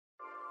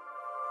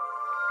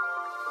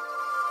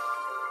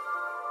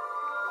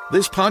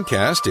This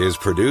podcast is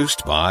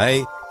produced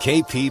by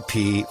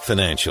KPP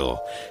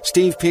Financial.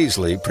 Steve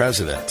Peasley,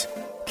 President.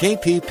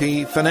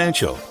 KPP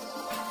Financial.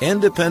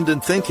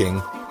 Independent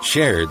thinking,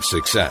 shared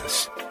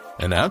success.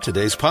 And now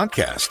today's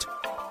podcast.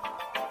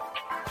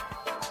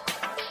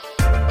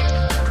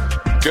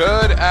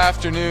 Good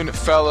afternoon,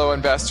 fellow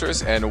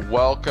investors, and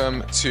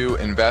welcome to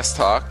Invest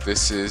Talk.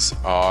 This is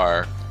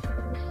our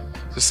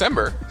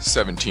December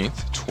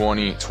 17th,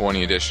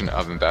 2020 edition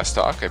of Invest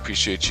Talk. I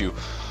appreciate you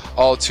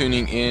all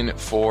tuning in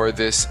for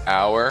this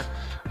hour.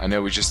 I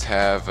know we just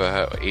have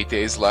 8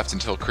 days left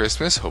until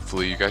Christmas.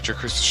 Hopefully you got your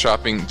Christmas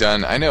shopping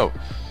done. I know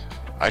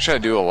I try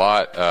to do a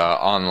lot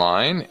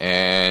online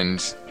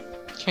and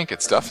can't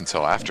get stuff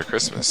until after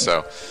Christmas,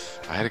 so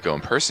I had to go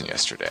in person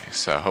yesterday.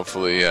 So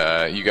hopefully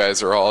you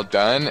guys are all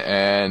done,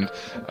 and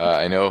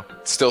I know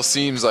it still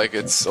seems like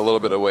it's a little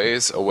bit of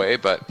ways away,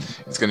 but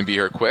it's going to be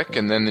here quick.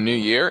 And then the new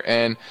year,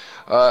 and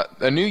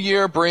a new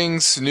year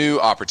brings new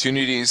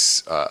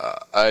opportunities,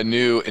 a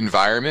new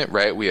environment,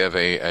 right? We have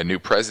a new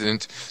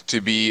president to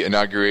be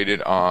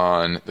inaugurated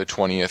on the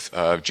 20th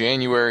of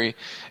January,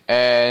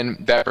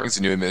 and that brings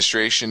a new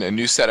administration, a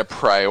new set of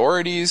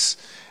priorities,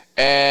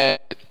 and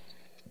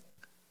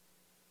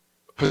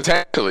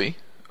potentially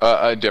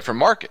a different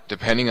market,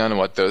 depending on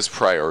what those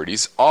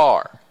priorities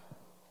are,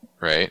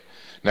 right?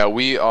 Now,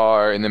 we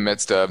are in the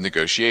midst of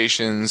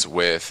negotiations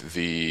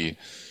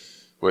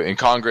in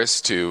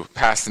Congress to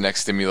pass the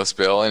next stimulus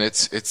bill, and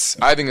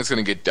I think it's going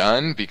to get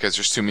done because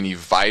there's too many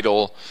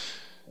vital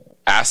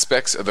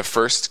aspects of the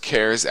first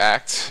CARES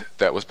Act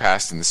that was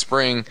passed in the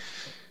spring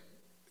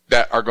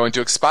that are going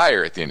to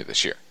expire at the end of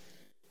this year.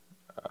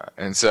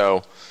 And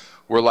so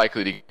we're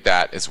likely to get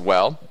that as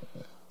well.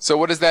 So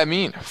what does that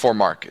mean for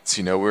markets?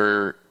 You know,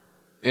 we're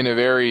in a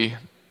very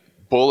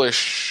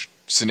bullish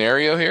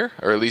scenario here,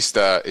 or at least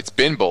it's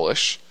been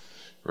bullish,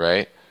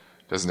 right?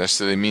 Doesn't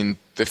necessarily mean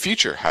the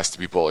future has to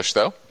be bullish,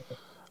 though.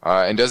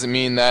 And doesn't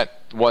mean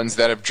that ones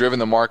that have driven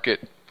the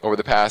market over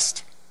the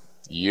past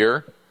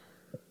year,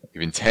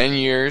 even 10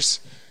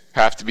 years,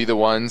 have to be the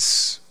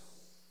ones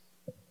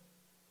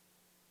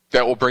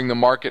that will bring the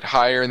market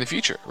higher in the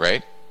future,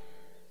 right?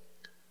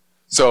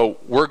 So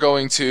we're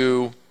going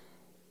to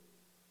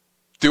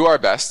do our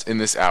best in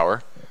this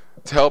hour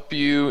to help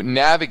you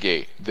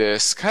navigate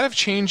this kind of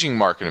changing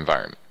market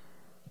environment.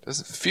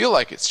 Doesn't feel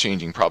like it's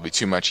changing probably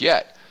too much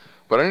yet,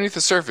 but underneath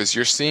the surface,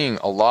 you're seeing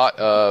a lot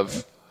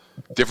of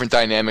different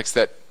dynamics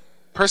that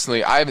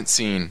personally I haven't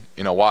seen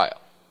in a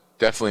while.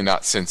 Definitely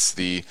not since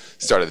the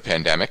start of the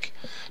pandemic.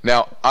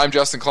 Now, I'm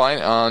Justin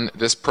Klein. On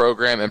this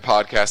program and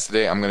podcast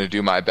today, I'm going to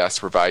do my best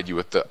to provide you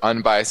with the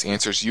unbiased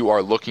answers you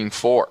are looking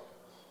for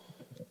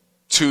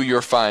to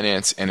your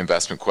finance and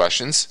investment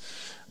questions.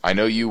 I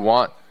know you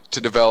want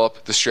to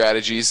develop the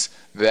strategies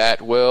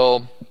that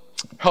will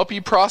help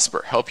you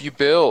prosper, help you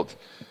build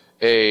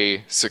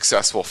a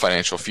successful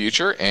financial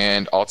future,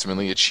 and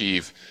ultimately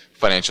achieve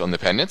financial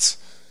independence.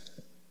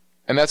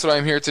 And that's what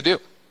I'm here to do.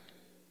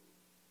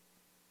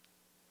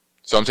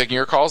 So I'm taking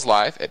your calls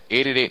live at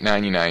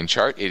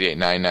 888-99-CHART,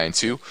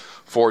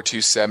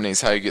 888-992-4278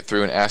 is how you get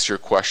through and ask your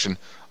question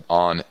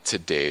on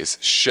today's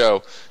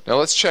show. Now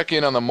let's check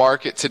in on the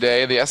market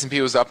today. The S&P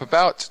was up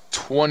about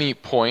 20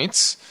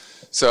 points.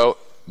 So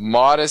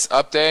modest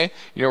up day.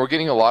 You know, we're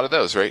getting a lot of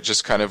those, right?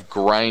 Just kind of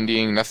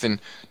grinding, nothing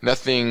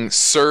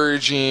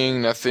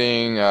surging,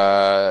 nothing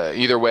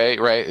either way,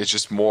 right? It's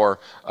just more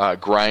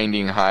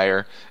grinding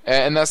higher.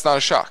 And that's not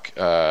a shock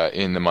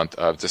in the month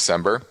of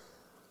December.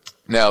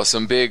 Now,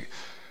 some big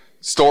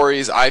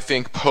stories, I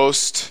think,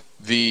 post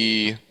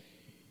the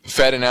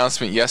Fed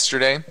announcement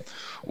yesterday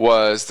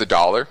was the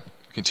dollar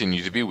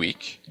continued to be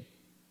weak,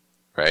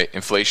 right?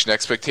 Inflation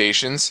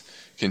expectations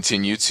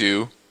continue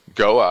to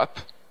go up.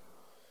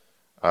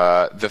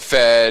 The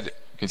Fed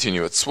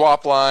continue its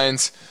swap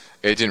lines.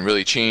 It didn't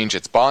really change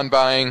its bond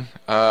buying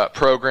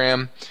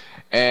program.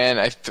 And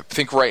I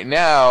think right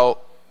now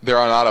they're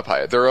on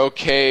autopilot. They're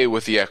okay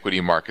with the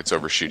equity markets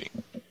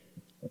overshooting.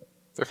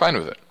 They're fine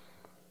with it.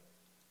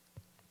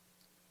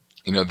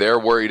 You know, they're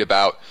worried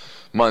about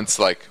months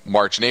like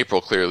March and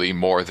April clearly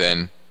more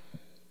than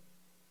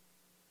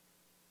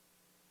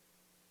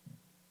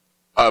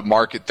a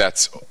market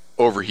that's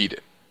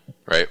overheated,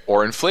 right?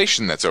 Or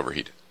inflation that's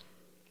overheated.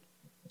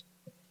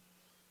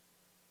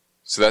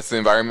 So that's the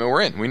environment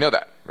we're in. We know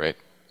that, right?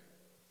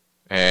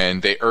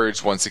 And they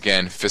urge, once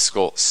again,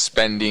 fiscal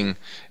spending,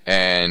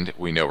 and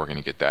we know we're going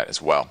to get that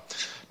as well.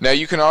 Now,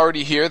 you can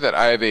already hear that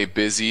I have a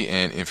busy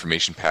and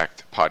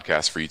information-packed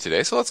podcast for you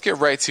today, so let's get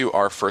right to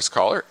our first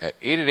caller at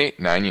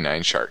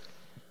 888-99-CHART.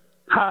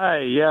 Hi,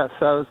 yes,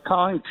 I was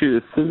calling to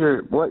see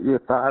what your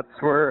thoughts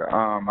were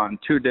on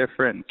two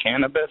different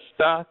cannabis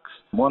stocks.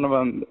 One of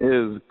them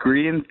is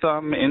Green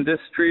Thumb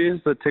Industries.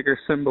 The ticker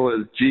symbol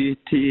is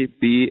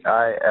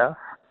GTBIF.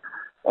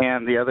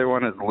 And the other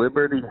one is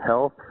Liberty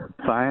Health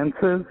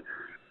Sciences.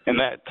 And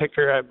that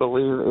ticker, I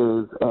believe,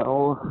 is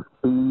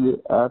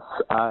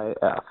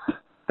LCSIF.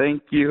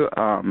 Thank you,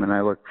 and I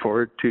look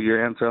forward to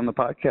your answer on the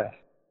podcast.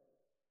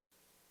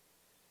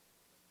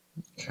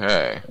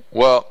 Okay.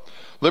 Well,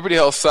 Liberty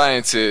Health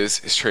Sciences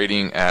is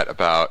trading at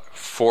about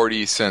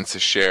 40 cents a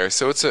share,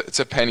 so it's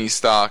a penny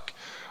stock.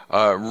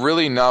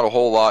 Really not a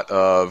whole lot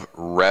of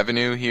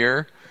revenue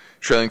here.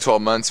 Trailing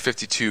 12 months,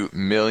 52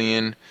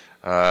 million.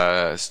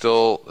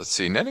 Still, let's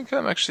see, net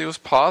income actually was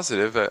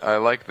positive. I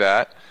like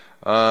that.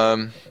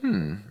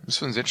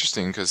 This one's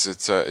interesting because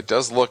it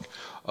does look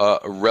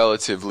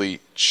relatively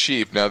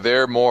cheap. Now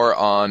they're more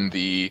on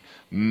the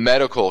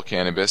medical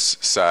cannabis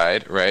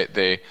side, right?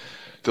 They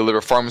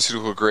deliver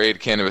pharmaceutical grade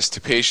cannabis to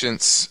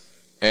patients,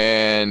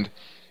 and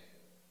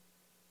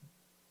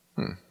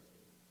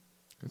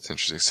it's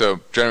interesting.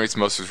 So generates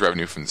most of its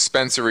revenue from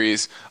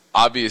dispensaries.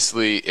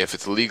 Obviously, if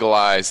it's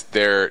legalized,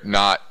 they're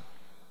not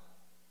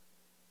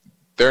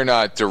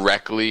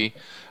directly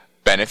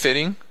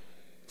benefiting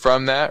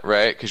from that,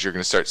 right? Because you're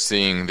going to start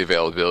seeing the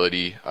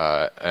availability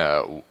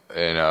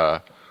in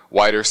a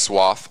wider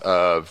swath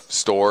of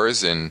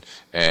stores and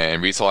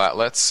retail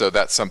outlets. So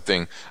that's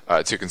something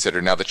to consider.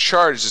 Now the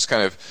chart is just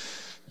kind of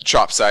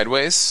chopped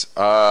sideways,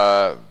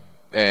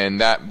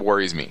 and that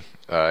worries me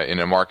in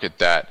a market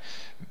that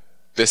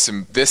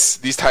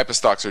these type of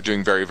stocks are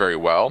doing very, very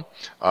well,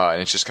 and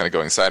it's just kind of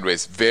going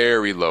sideways,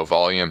 very low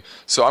volume.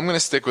 So I'm going to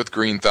stick with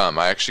Green Thumb.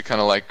 I actually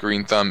kind of like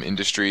Green Thumb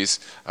Industries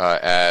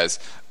as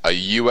a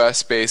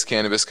U.S.-based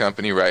cannabis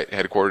company, right,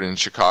 headquartered in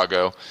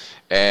Chicago,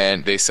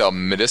 and they sell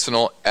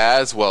medicinal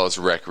as well as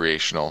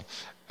recreational,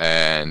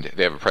 and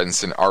they have a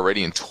presence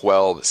already in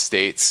 12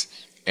 states,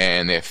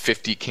 and they have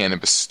 50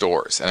 cannabis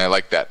stores, and I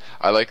like that.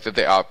 I like that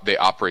they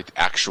operate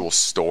actual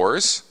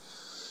stores.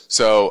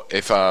 So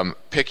if I'm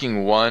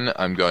picking one,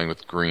 I'm going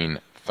with Green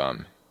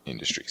Thumb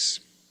Industries.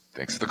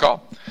 Thanks for the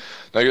call.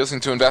 Now you're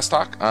listening to Invest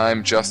Talk.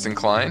 I'm Justin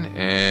Klein,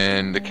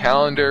 and the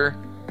calendar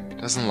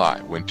doesn't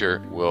lie.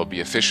 Winter will be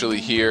officially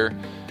here,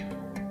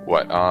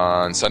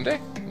 on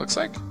Sunday, looks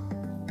like?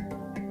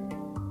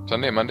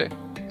 Monday,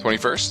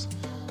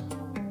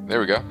 21st? There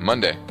we go,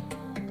 Monday.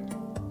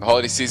 The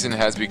holiday season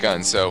has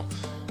begun, so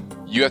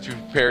you have to be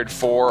prepared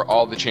for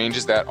all the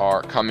changes that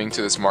are coming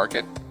to this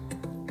market,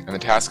 and the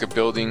task of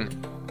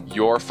building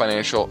your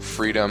financial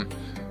freedom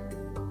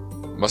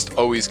must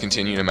always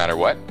continue no matter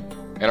what.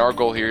 And our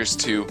goal here is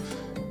to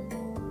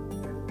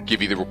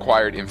give you the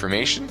required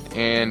information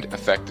and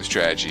effective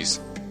strategies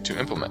to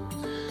implement.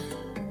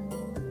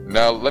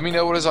 Now, let me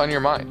know what is on your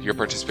mind. Your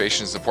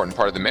participation is an important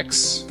part of the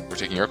mix. We're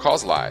taking your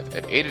calls live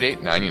at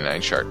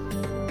 888-99-CHART.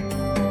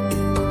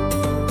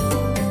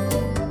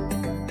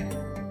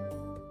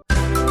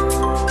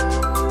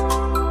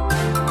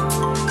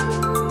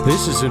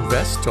 This is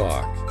Invest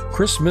Talk.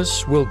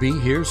 Christmas will be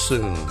here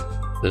soon.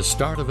 The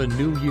start of a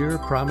new year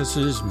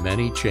promises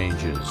many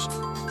changes.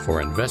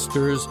 For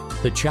investors,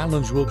 the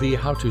challenge will be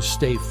how to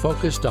stay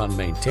focused on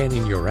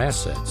maintaining your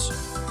assets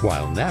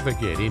while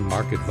navigating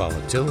market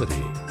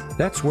volatility.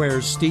 That's where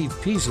Steve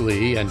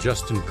Peasley and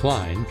Justin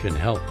Klein can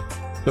help.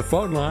 The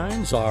phone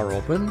lines are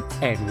open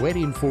and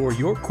waiting for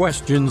your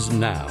questions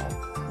now.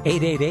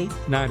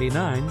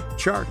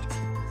 888-99-CHART.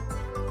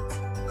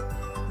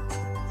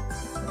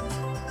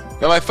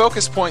 Now, my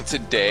focus point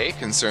today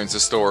concerns a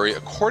story.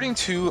 According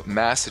to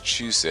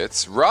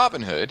Massachusetts,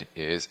 Robinhood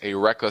is a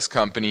reckless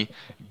company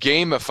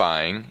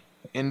gamifying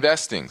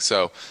investing.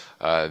 So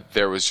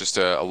there was just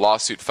a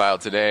lawsuit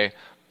filed today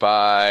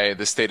by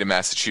the state of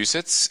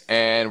Massachusetts,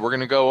 and we're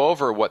going to go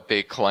over what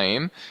they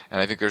claim.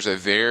 And I think there's a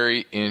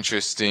very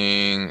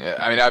interesting.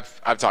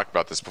 I've talked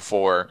about this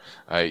before.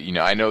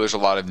 I know there's a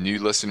lot of new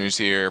listeners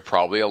here.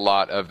 Probably a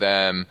lot of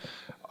them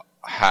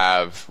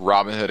have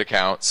Robinhood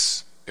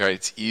accounts. Right,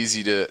 it's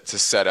easy to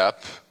set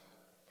up.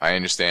 I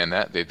understand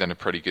that. They've done a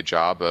pretty good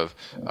job of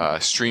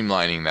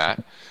streamlining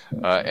that.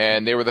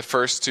 And they were the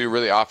first to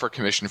really offer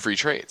commission-free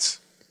trades.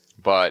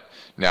 But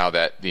now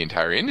that the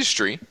entire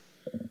industry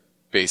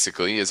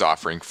basically is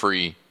offering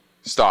free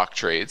stock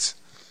trades,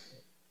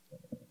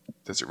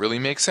 does it really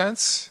make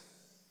sense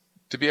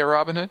to be at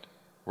Robinhood?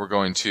 We're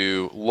going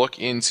to look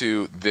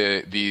into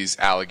these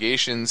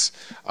allegations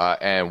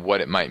and what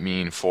it might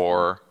mean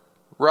for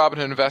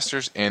Robinhood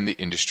investors and the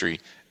industry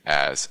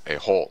as a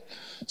whole.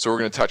 So we're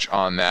going to touch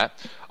on that.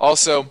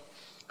 Also,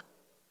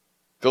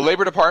 the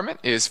Labor Department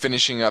is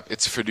finishing up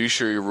its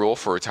fiduciary rule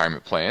for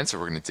retirement plans, so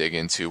we're going to dig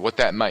into what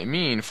that might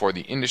mean for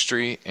the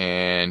industry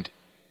and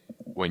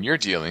when you're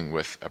dealing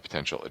with a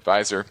potential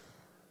advisor.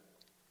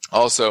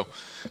 Also,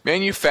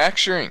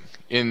 manufacturing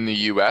in the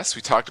U.S.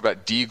 We talked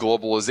about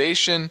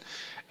deglobalization,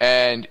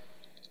 and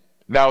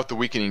now with the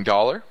weakening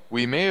dollar,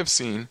 we may have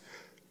seen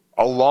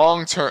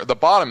the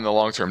bottom in the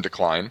long-term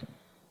decline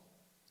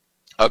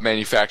of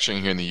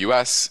manufacturing here in the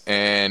U.S.,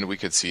 and we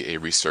could see a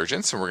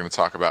resurgence, and we're going to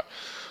talk about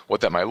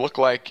what that might look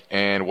like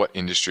and what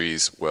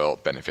industries will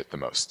benefit the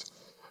most.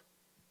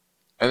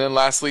 And then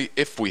lastly,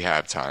 if we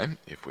have time,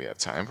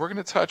 we're going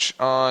to touch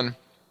on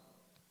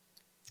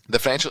the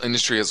financial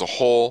industry as a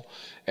whole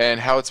and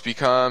how it's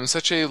become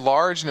such a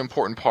large and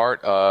important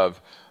part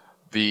of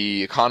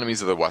the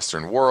economies of the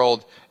Western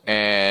world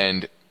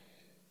and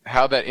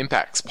how that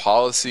impacts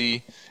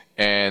policy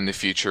and the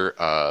future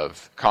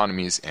of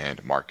economies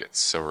and markets.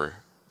 So we're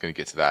going to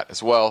get to that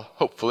as well,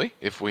 hopefully,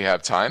 if we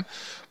have time.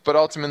 But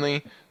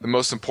ultimately, the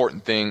most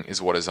important thing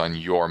is what is on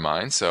your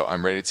mind. So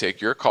I'm ready to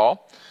take your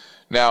call.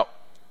 Now,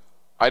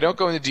 I don't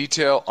go into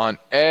detail on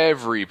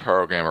every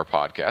program or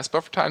podcast,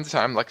 but from time to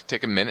time, I'd like to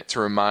take a minute to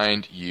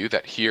remind you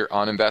that here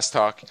on Invest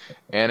Talk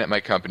and at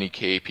my company,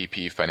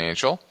 KPP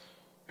Financial,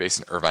 based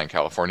in Irvine,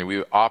 California,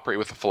 we operate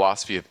with a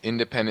philosophy of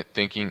independent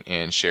thinking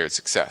and shared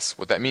success.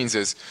 What that means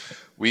is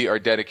we are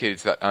dedicated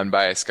to that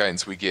unbiased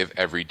guidance we give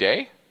every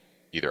day,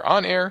 either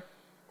on air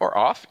or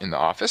off in the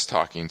office,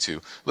 talking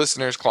to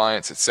listeners,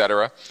 clients,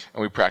 etc.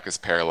 And we practice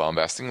parallel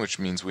investing, which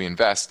means we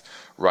invest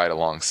right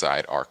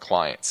alongside our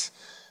clients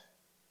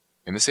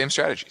in the same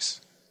strategies.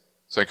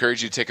 So I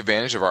encourage you to take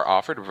advantage of our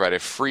offer to provide a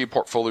free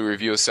portfolio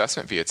review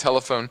assessment via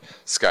telephone,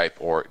 Skype,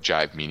 or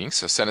Jive meetings.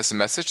 So send us a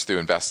message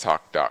through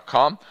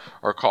investtalk.com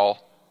or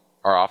call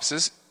our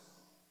offices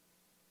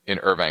in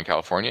Irvine,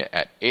 California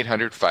at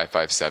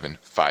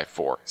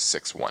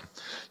 800-557-5461.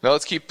 Now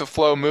let's keep the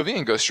flow moving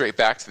and go straight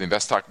back to the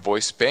Invest Talk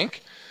voice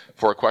bank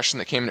for a question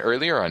that came in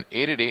earlier on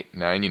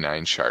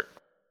 888-99-CHART.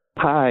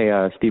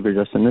 Hi, Steve or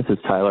Justin. This is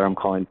Tyler. I'm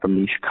calling from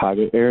the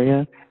Chicago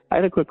area. I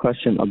had a quick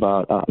question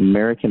about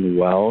American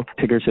Wealth,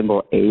 ticker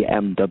symbol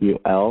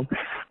AMWL.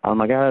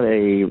 I got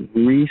a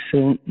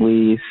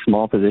recently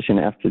small position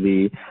after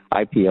the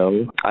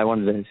IPO. I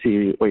wanted to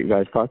see what your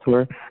guys' thoughts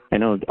were. I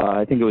know,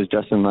 I think it was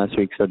Justin last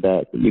week said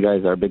that you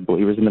guys are big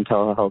believers in the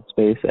telehealth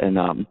space, and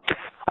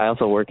I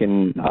also work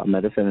in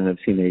medicine and have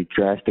seen a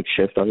drastic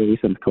shift already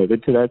since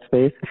COVID to that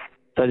space.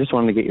 So I just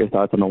wanted to get your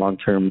thoughts on the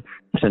long-term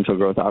potential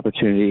growth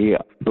opportunity.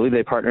 I believe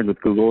they partnered with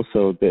Google,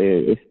 so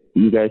if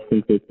you guys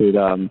think they could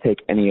take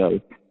any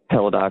of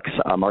Teladoc's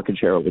market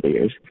share over the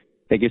years.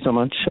 Thank you so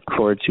much. Look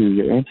forward to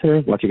your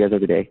answer. Watch you guys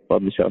every day.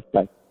 Love the show.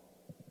 Bye.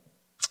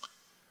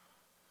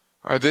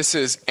 All right, this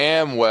is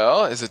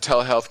Amwell, is a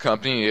telehealth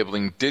company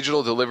enabling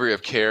digital delivery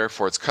of care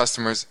for its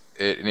customers.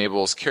 It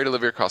enables care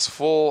delivery across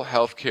full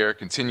healthcare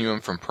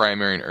continuum from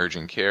primary and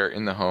urgent care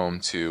in the home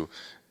to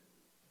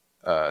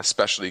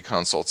specialty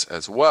consults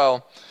as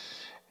well.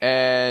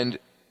 And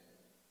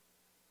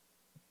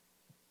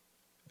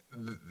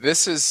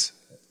this is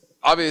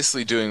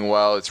obviously doing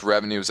well. Its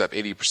revenue is up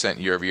 80%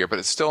 year over year, but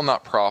it's still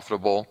not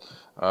profitable.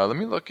 Let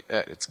me look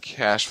at its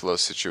cash flow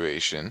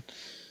situation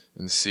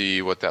and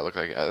see what that looked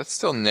like. That's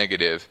still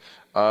negative.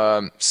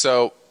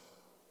 So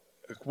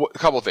a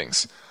couple of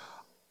things.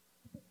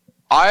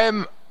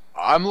 I'm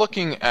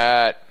looking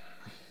at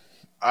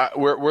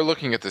we're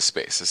looking at this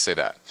space, let's say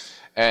that.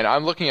 And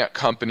I'm looking at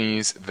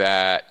companies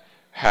that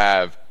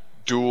have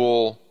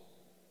dual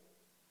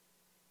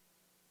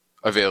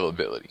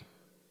availability,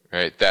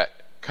 right? That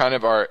kind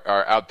of are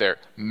out there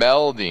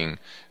melding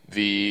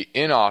the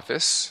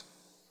in-office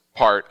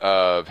part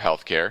of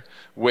healthcare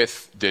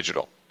with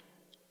digital.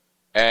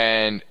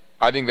 And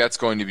I think that's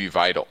going to be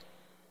vital,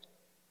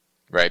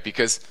 right?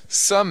 Because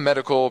some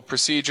medical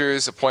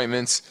procedures,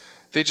 appointments,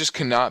 they just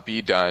cannot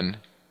be done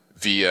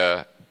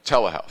via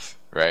telehealth,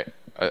 right?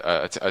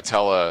 A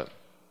tele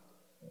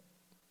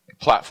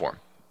platform.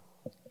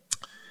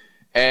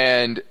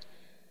 And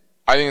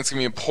I think it's going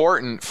to be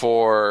important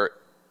for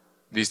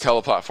these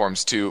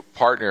teleplatforms to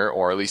partner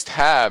or at least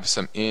have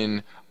some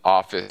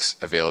in-office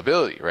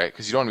availability, right?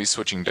 Because you don't want to be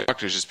switching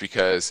doctors just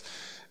because,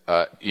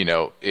 I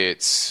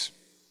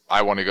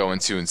want to go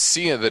into and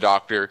see the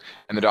doctor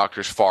and the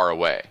doctor's far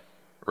away,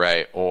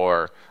 right?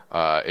 Or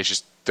it's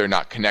just they're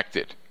not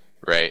connected,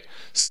 right?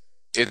 So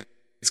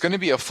it's going to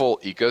be a full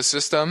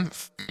ecosystem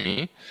for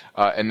me,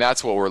 and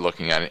that's what we're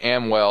looking at. And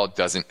Amwell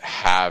doesn't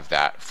have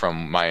that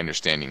from my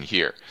understanding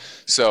here.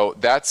 So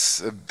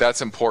that's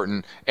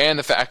important. And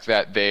the fact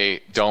that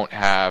they don't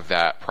have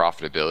that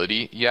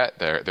profitability yet,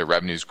 their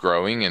revenue's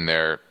growing and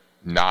they're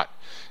not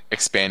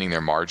expanding their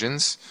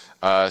margins.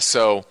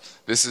 So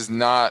this is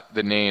not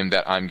the name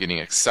that I'm getting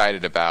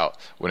excited about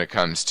when it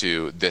comes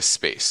to this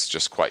space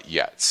just quite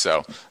yet.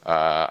 So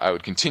I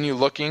would continue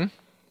looking.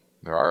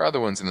 There are other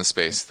ones in the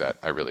space that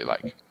I really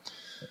like.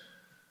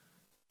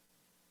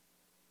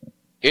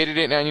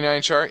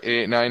 888-99-CHART,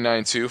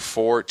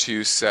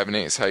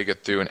 888-992-4278 is how you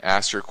get through and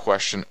ask your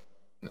question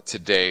on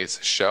today's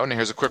show. Now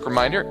here's a quick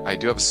reminder. I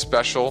do have a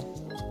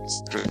special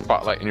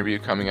spotlight interview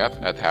coming up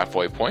at the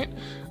halfway point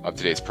of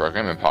today's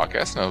program and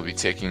podcast. And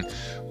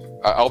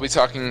I'll be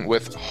talking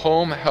with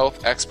home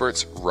health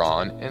experts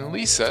Ron and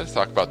Lisa to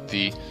talk about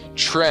the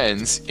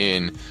trends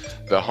in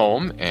the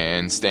home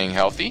and staying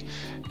healthy.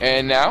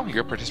 And now,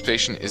 your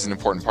participation is an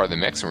important part of the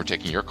mix, and we're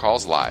taking your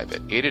calls live at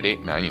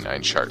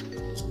 888-99-CHART.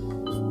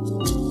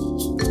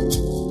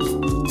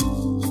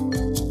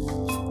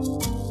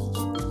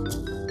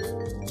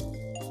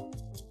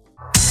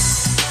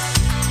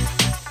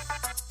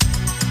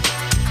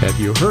 Have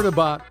you heard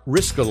about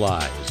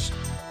Riskalyze?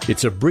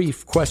 It's a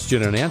brief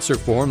question and answer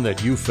form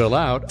that you fill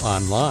out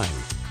online.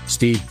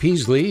 Steve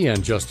Peasley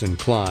and Justin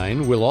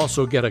Klein will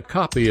also get a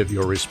copy of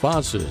your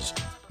responses.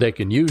 They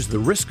can use the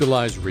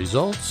Riskalyze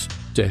results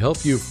to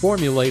help you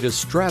formulate a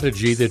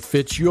strategy that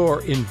fits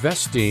your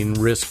investing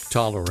risk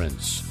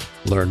tolerance.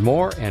 Learn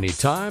more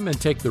anytime and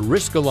take the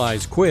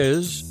Riskalyze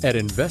quiz at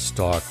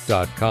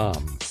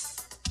investtalk.com.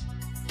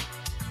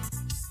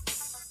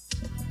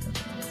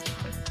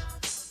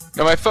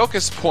 Now, my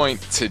focus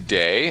point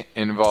today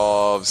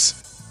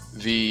involves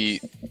the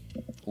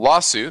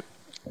lawsuit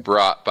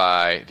brought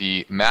by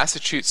the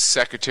Massachusetts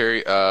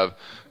Secretary of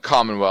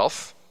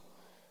Commonwealth.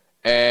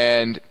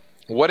 And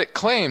what it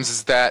claims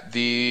is that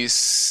the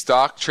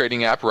stock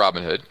trading app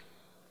Robinhood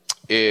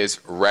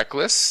is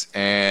reckless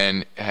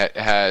and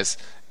has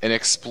an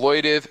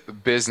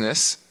exploitive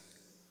business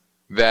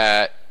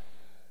that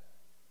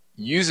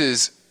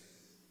uses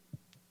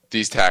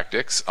these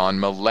tactics on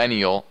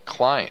millennial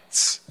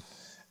clients.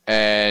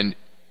 And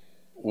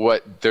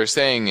what they're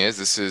saying is,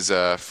 this is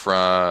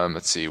from,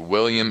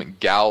 William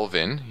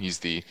Galvin. He's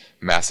the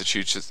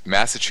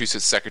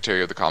Massachusetts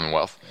Secretary of the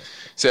Commonwealth.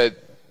 Said,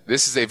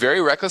 this is a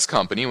very reckless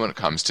company when it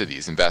comes to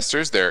these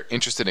investors. They're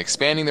interested in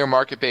expanding their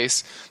market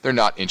base. They're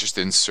not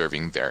interested in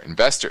serving their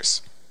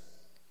investors.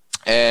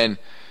 And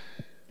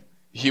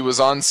he was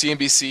on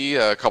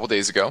CNBC a couple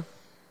days ago,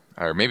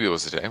 or maybe it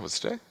was today. Was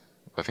it today?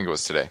 I think it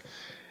was today.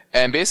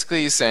 And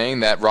basically he's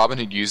saying that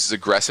Robinhood uses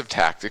aggressive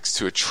tactics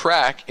to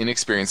attract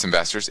inexperienced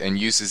investors and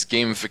uses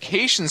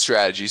gamification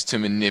strategies to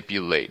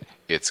manipulate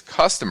its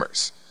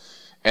customers.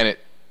 And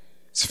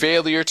its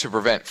failure to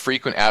prevent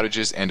frequent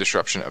outages and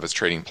disruption of its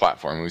trading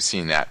platform. We've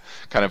seen that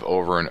kind of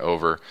over and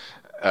over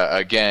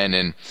again.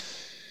 And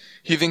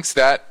he thinks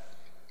that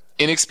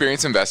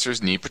inexperienced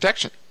investors need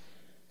protection.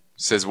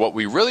 Says what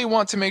we really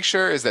want to make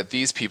sure is that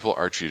these people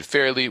are treated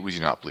fairly. We do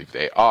not believe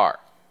they are.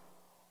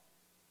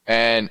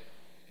 And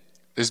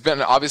there's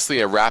been obviously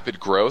a rapid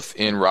growth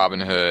in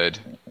Robinhood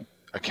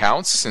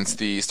accounts since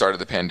the start of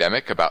the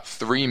pandemic, about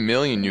 3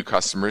 million new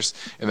customers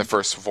in the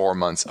first 4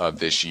 months of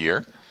this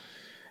year.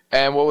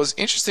 And what was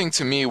interesting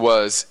to me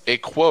was a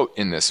quote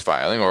in this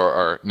filing,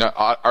 or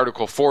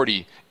Article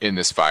 40 in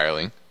this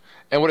filing.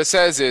 And what it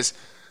says is,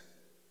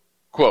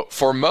 quote,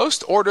 for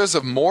most orders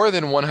of more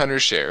than 100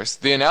 shares,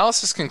 the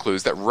analysis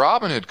concludes that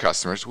Robinhood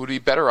customers would be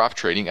better off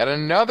trading at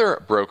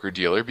another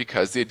broker-dealer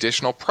because the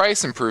additional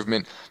price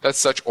improvement that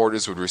such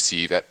orders would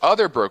receive at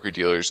other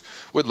broker-dealers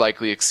would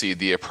likely exceed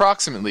the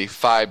approximately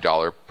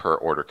 $5 per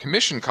order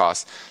commission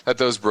cost that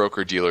those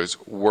broker-dealers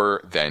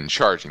were then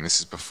charging. This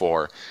is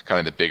before kind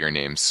of the bigger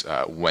names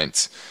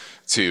went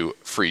to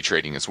free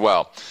trading as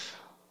well.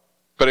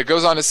 But it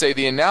goes on to say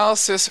the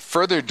analysis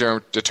further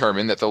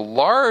determined that the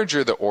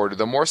larger the order,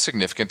 the more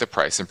significant the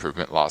price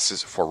improvement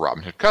losses for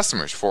Robinhood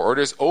customers. For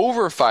orders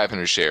over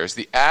 500 shares,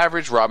 the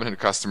average Robinhood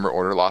customer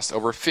order lost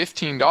over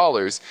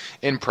 $15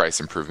 in price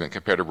improvement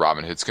compared to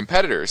Robinhood's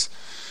competitors,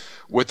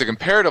 with the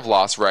comparative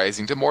loss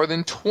rising to more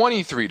than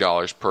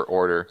 $23 per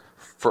order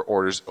for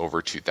orders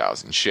over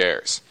 2,000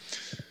 shares.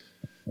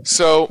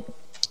 So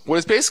what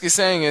it's basically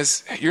saying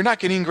is you're not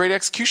getting great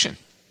execution.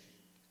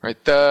 Right,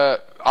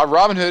 our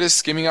Robinhood is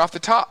skimming off the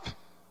top,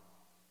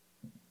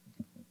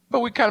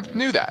 but we kind of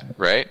knew that,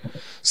 right?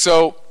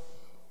 So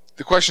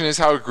the question is,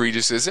 how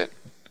egregious is it?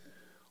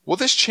 Will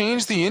this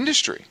change the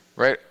industry,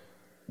 right?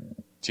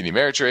 TD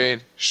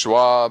Ameritrade,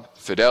 Schwab,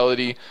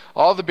 Fidelity,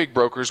 all the big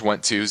brokers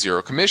went to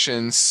zero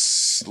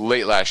commissions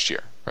late last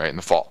year, right, in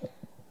the fall,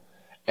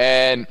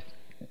 and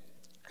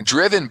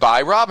driven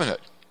by Robinhood,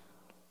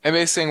 and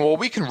they're saying, well,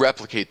 we can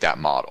replicate that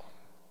model.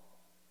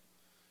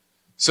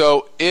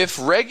 So if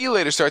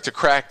regulators start to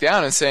crack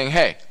down and saying,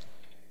 hey,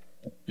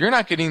 you're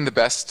not getting the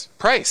best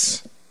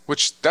price,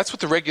 which that's what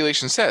the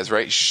regulation says,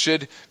 right? You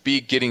should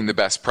be getting the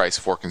best price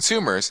for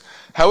consumers.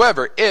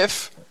 However,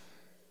 if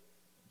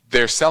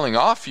they're selling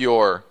off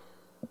your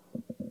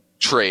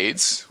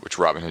trades, which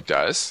Robinhood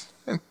does,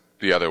 and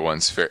the other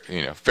ones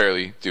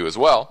fairly do as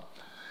well,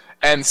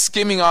 and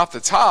skimming off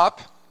the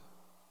top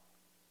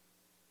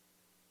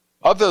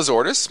of those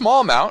orders,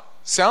 small amount,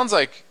 sounds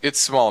like it's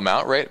small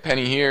amount, right? A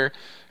penny here,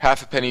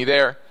 half a penny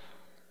there.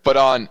 But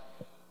on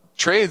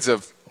trades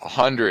of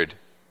 100,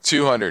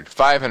 200,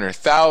 500,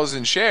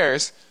 1,000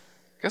 shares,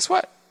 guess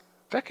what?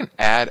 That can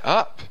add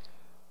up.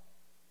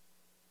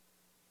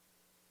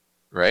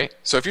 Right?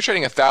 So if you're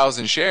trading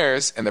 1,000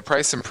 shares and the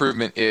price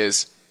improvement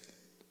is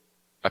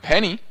a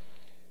penny,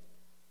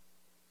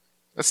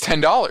 that's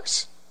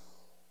 $10.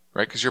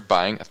 Right? Because you're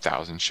buying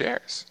 1,000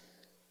 shares.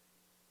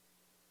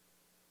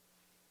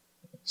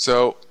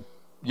 So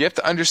you have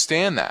to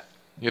understand that.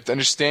 You have to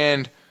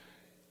understand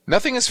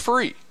nothing is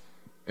free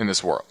in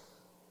this world.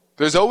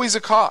 There's always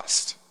a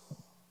cost.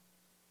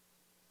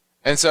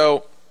 And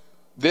so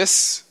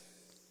this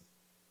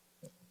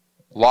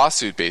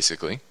lawsuit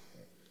basically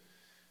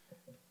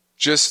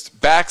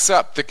just backs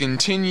up the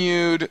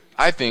continued,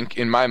 I think,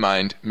 in my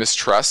mind,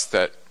 mistrust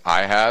that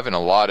I have and a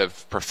lot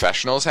of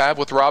professionals have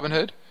with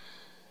Robinhood.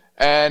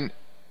 And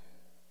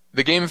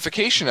the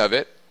gamification of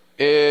it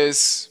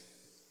is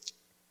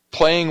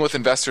playing with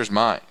investors'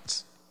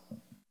 minds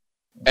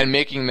and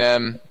making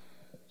them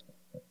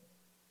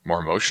more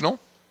emotional,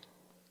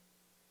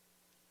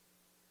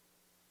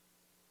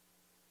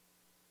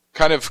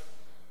 kind of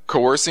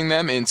coercing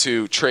them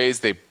into trades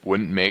they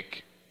wouldn't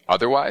make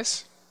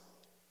otherwise,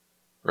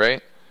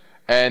 right?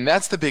 And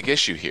that's the big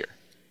issue here,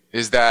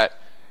 is that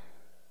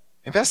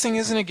investing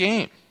isn't a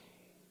game,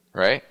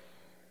 right?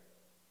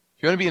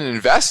 If you want to be an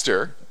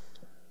investor,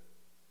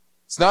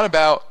 it's not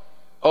about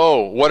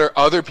oh, what are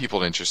other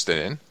people interested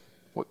in?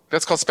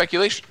 That's called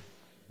speculation.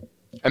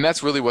 And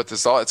that's really what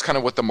it's kind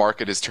of what the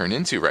market has turned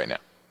into right now.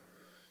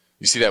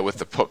 You see that with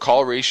the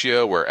put-call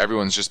ratio, where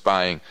everyone's just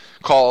buying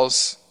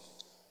calls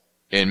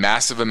in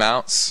massive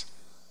amounts.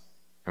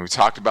 And we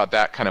talked about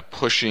that kind of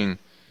pushing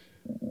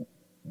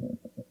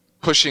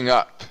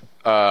up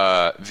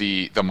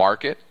the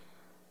market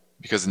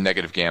because of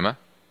negative gamma.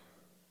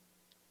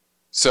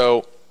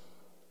 So,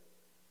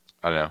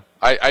 I don't know.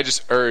 I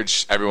just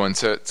urge everyone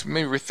to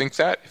maybe rethink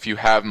that. If you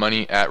have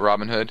money at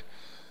Robinhood,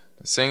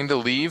 I'm saying to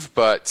leave,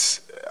 but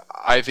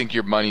I think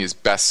your money is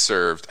best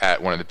served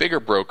at one of the bigger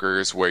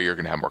brokers where you're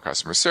going to have more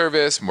customer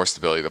service, more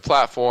stability of the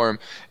platform,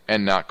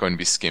 and not going to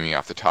be skimming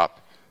off the top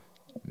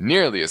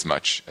nearly as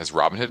much as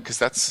Robinhood, because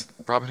that's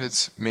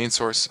Robinhood's main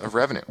source of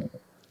revenue.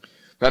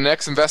 Now,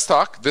 next, Invest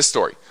Talk, this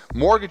story.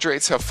 Mortgage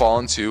rates have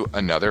fallen to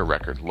another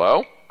record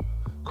low.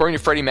 According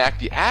to Freddie Mac,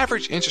 the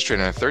average interest rate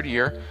on a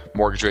 30-year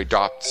mortgage rate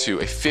dropped to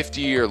a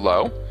 50-year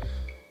low.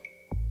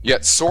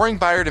 Yet soaring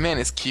buyer demand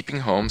is keeping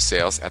home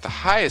sales at the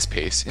highest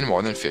pace in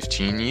more than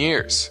 15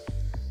 years.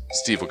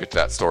 Steve will get to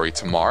that story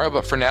tomorrow,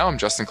 but for now, I'm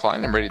Justin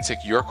Klein. I'm ready to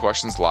take your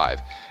questions live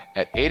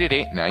at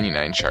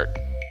 888-99-CHART.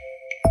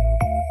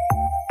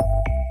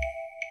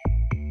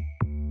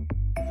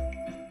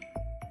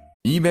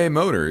 eBay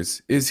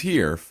Motors is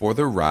here for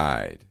the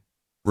ride.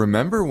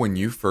 Remember when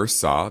you first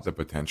saw the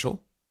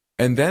potential?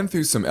 And then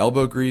through some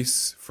elbow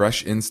grease,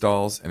 fresh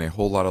installs, and a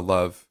whole lot of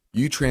love,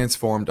 you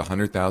transformed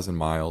 100,000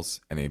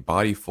 miles and a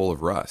body full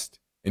of rust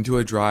into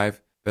a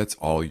drive that's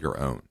all your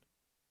own.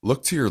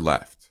 Look to your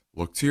left.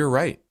 Look to your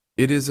right.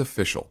 It is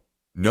official.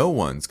 No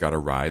one's got a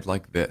ride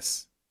like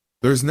this.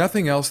 There's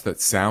nothing else that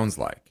sounds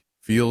like,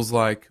 feels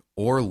like,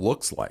 or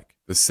looks like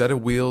the set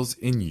of wheels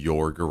in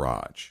your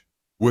garage.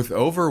 With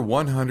over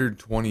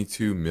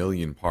 122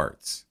 million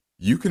parts,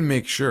 you can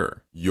make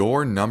sure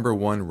your number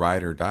one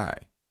ride or die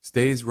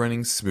stays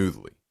running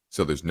smoothly,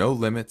 so there's no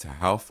limit to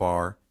how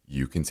far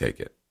you can take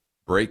it.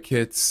 Brake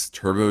kits,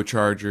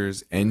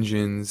 turbochargers,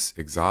 engines,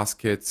 exhaust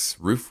kits,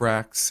 roof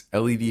racks,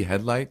 LED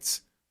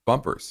headlights,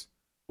 bumpers,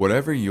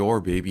 whatever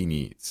your baby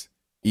needs,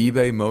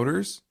 eBay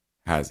Motors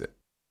has it.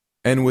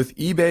 And with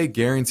eBay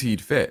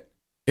Guaranteed Fit,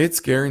 it's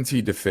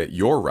guaranteed to fit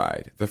your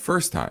ride the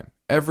first time,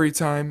 every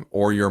time,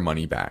 or your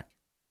money back.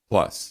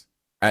 Plus,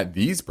 at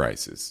these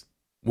prices,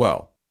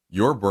 well,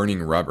 you're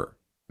burning rubber,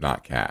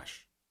 not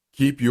cash.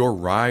 Keep your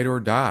ride or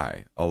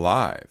die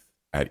alive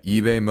at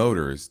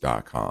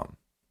ebaymotors.com.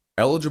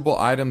 Eligible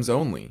items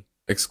only.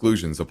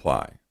 Exclusions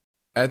apply.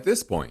 At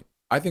this point,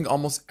 I think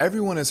almost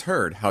everyone has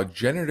heard how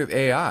generative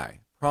AI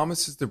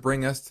promises to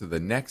bring us to the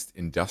next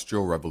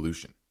industrial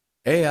revolution.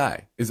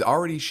 AI is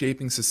already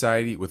shaping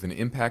society with an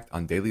impact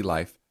on daily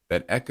life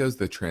that echoes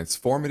the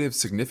transformative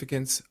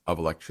significance of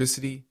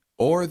electricity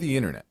or the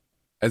internet.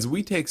 As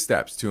we take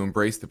steps to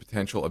embrace the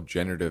potential of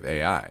generative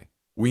AI,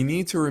 we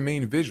need to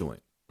remain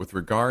vigilant with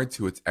regard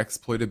to its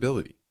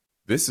exploitability.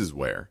 This is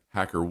where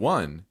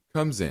HackerOne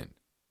comes in.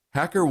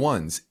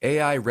 HackerOne's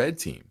AI Red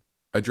Team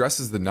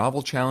addresses the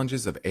novel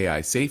challenges of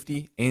AI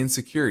safety and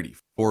security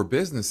for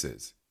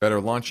businesses that are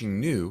launching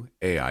new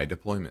AI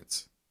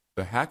deployments.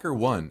 The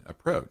HackerOne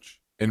approach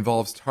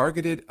involves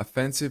targeted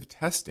offensive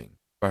testing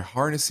by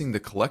harnessing the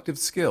collective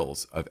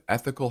skills of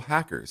ethical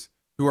hackers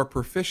who are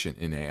proficient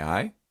in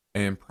AI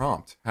and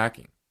prompt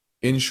hacking.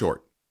 In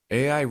short,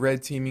 AI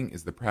red teaming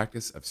is the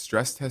practice of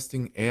stress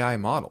testing AI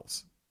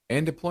models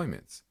and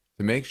deployments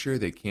to make sure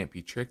they can't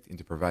be tricked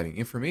into providing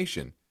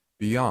information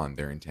beyond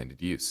their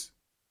intended use,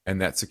 and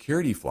that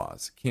security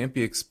flaws can't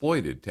be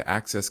exploited to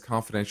access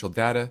confidential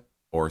data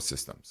or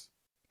systems.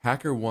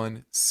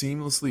 HackerOne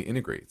seamlessly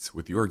integrates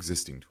with your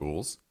existing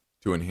tools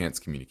to enhance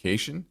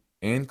communication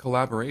and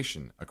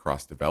collaboration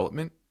across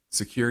development,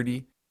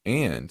 security,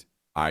 and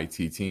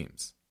IT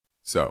teams.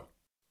 So,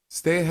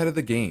 stay ahead of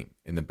the game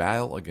in the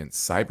battle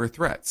against cyber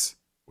threats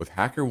with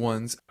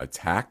HackerOne's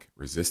attack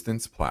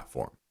resistance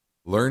platform.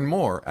 Learn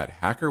more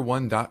at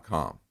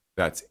hackerone.com.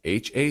 That's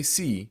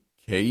HackerOne.com,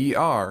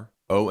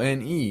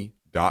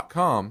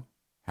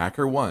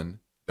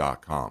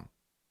 hackerone.com.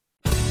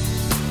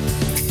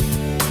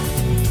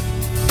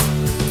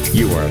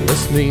 You are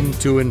listening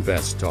to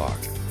Invest Talk.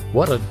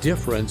 What a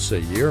difference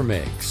a year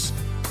makes.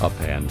 A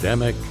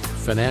pandemic,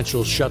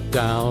 financial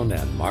shutdown,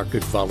 and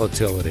market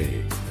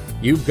volatility.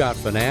 You've got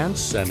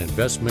finance and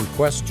investment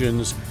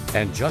questions,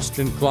 and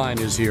Justin Klein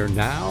is here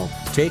now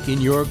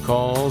taking your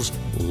calls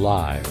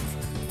live.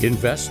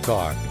 Invest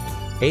Talk,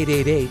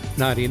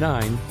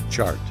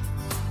 888-99-CHART.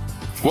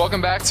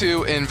 Welcome back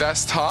to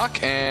Invest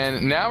Talk,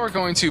 and now we're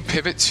going to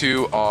pivot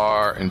to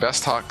our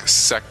Invest Talk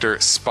Sector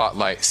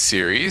Spotlight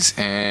series,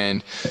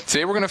 and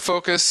today we're going to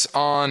focus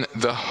on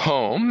the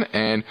home,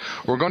 and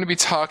we're going to be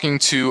talking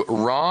to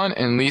Ron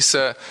and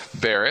Lisa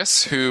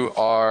Barris, who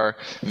are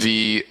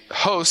the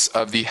hosts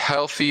of the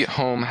Healthy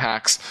Home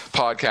Hacks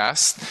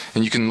podcast,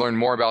 and you can learn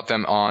more about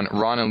them on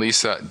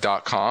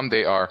ronandlisa.com.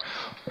 They are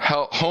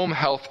home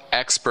health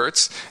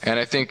experts, and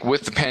I think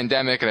with the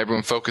pandemic and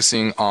everyone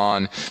focusing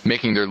on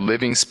making their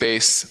living living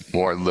space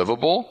more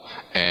livable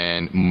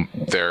and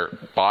their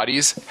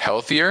bodies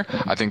healthier.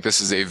 I think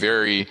this is a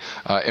very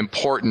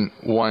important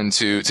one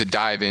to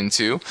dive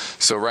into.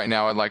 So right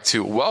now I'd like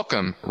to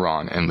welcome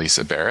Ron and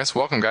Lisa Barris.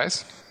 Welcome,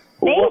 guys.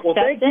 Well,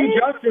 thank you,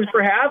 Justin,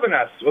 for having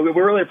us. We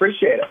really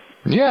appreciate it.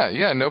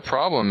 Yeah, no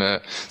problem.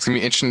 It's going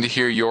to be interesting to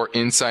hear your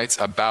insights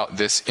about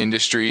this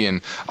industry.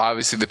 And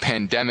obviously the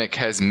pandemic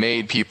has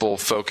made people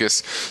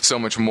focus so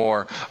much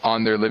more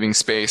on their living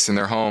space and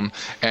their home.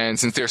 And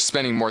since they're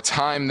spending more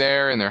time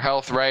there and their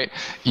health, right,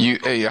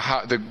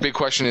 the big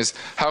question is,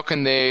 how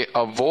can they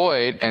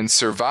avoid and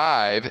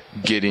survive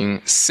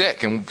getting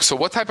sick? And so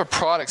what type of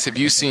products have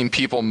you seen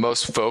people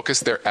most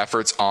focus their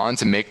efforts on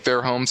to make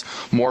their homes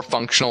more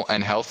functional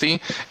and healthy?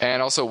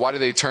 And also, why do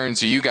they turn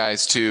to you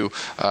guys to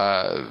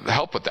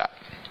help with that?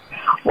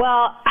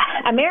 Well,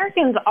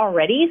 Americans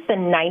already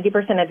spend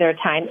 90% of their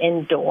time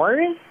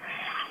indoors.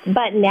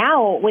 But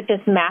now, with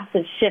this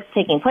massive shift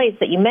taking place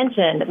that you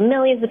mentioned,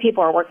 millions of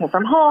people are working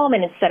from home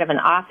and instead of an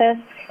office.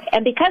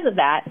 And because of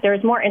that,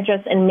 there's more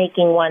interest in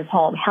making one's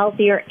home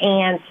healthier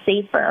and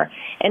safer.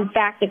 In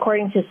fact,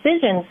 according to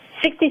Cision,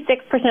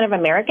 66% of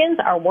Americans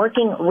are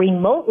working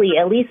remotely,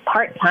 at least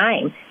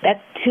part-time.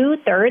 That's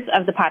 2/3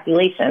 of the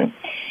population.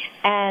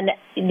 And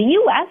the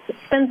U.S.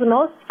 spends the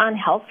most on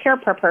healthcare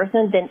per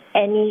person than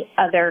any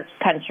other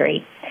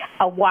country,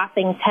 a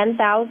whopping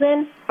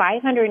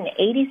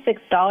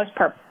 $10,586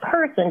 per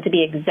person to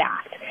be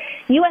exact.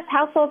 U.S.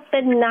 households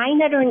spend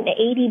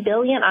 $980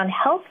 billion on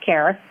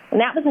healthcare,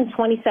 and that was in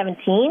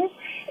 2017,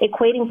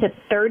 equating to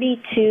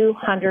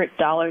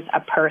 $3,200 a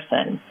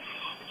person.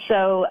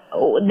 So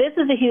this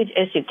is a huge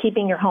issue,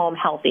 keeping your home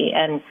healthy,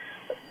 and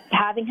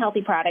having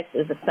healthy products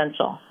is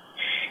essential.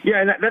 Yeah,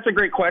 and that's a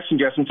great question,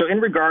 Justin. So in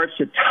regards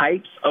to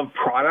types of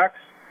products,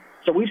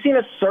 so we've seen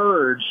a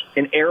surge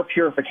in air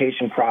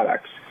purification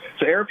products.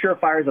 So air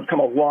purifiers have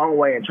come a long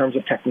way in terms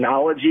of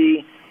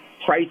technology,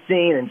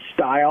 pricing, and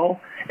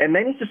style. And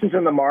many systems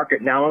in the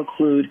market now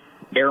include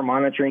air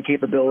monitoring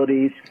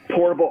capabilities,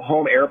 portable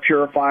home air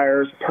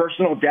purifiers,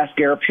 personal desk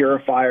air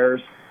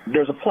purifiers.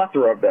 There's a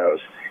plethora of those.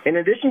 In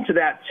addition to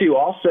that, too,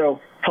 also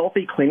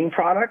healthy cleaning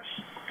products,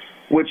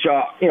 which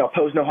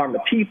pose no harm to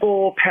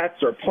people,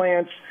 pets, or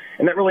plants.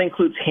 And that really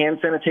includes hand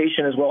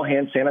sanitation as well,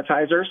 hand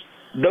sanitizers.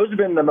 Those have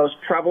been the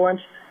most prevalent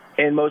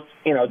and most,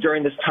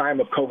 during this time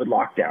of COVID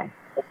lockdown.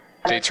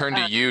 They turn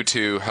to you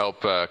to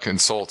help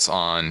consult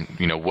on,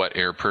 what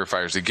air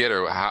purifiers to get,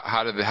 or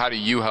how do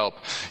you help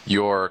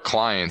your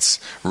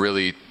clients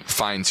really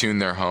fine-tune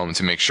their home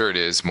to make sure it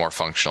is more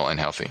functional and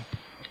healthy?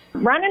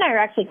 Ron and I are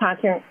actually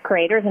content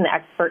creators in the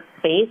expert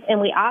space,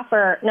 and we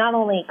offer not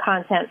only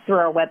content through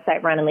our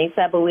website, Ron and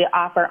Lisa, but we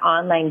offer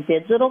online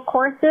digital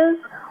courses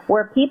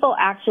where people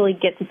actually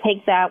get to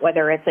take that,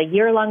 whether it's a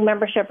year-long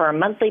membership or a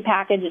monthly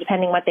package,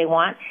 depending what they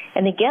want,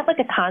 and they get like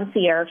a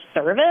concierge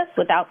service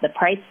without the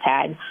price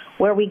tag,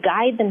 where we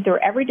guide them through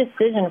every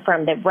decision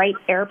from the right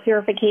air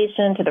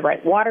purification to the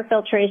right water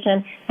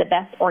filtration, the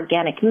best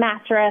organic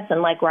mattress,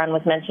 and like Ron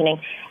was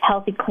mentioning,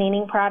 healthy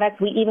cleaning products.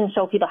 We even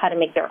show people how to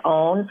make their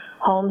own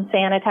home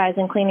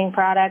sanitizing cleaning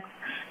products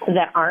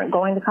that aren't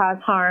going to cause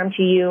harm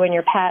to you and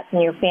your pets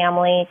and your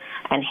family,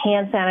 and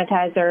hand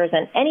sanitizers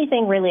and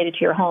anything related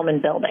to your home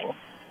and building.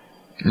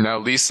 Now,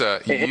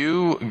 Lisa,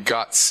 you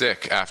got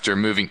sick after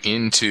moving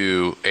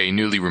into a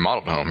newly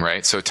remodeled home,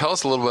 right? So tell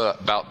us a little bit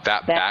about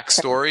that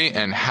backstory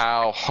and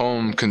how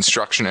home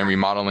construction and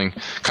remodeling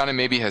kind of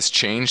maybe has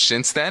changed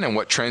since then, and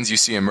what trends you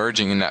see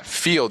emerging in that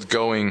field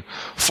going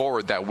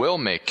forward that will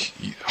make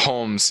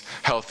homes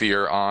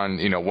healthier on,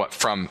 what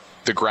from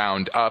the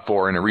ground up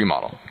or in a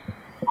remodel.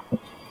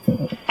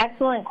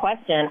 Excellent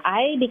question.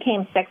 I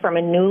became sick from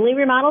a newly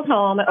remodeled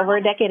home over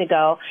a decade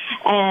ago,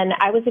 and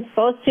I was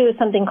exposed to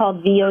something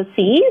called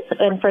VOCs.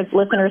 And for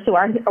listeners who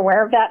aren't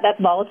aware of that, that's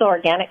volatile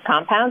organic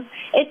compounds.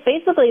 It's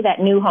basically that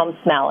new home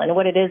smell, and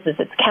what it is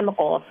it's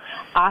chemicals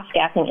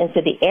off-gassing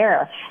into the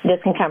air.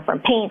 This can come from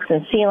paints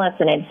and sealants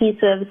and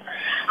adhesives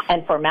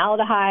and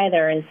formaldehyde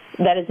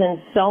that is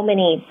in so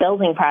many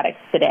building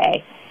products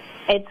today.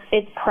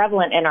 It's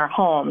prevalent in our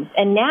homes.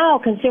 And now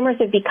consumers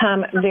have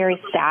become very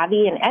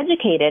savvy and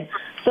educated,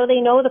 so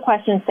they know the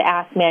questions to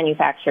ask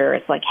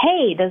manufacturers, like,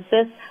 hey, does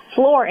this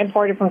floor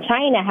imported from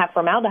China have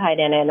formaldehyde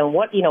in it? And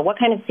what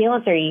kind of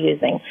sealants are you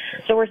using?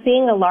 So we're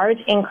seeing a large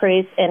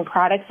increase in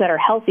products that are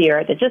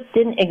healthier that just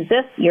didn't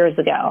exist years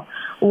ago.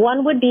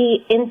 One would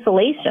be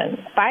insulation.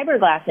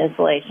 Fiberglass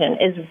insulation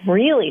is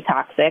really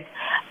toxic.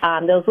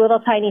 Those little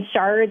tiny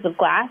shards of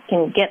glass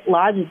can get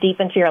lodged deep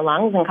into your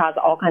lungs and cause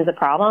all kinds of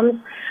problems.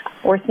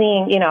 We're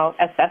seeing,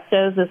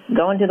 asbestos is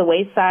going to the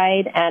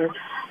wayside, and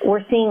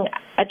we're seeing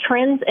a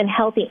trend in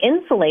healthy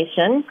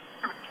insulation,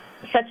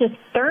 such as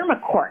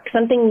thermocork,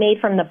 something made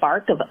from the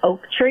bark of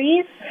oak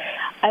trees,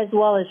 as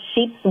well as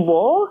sheep's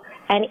wool,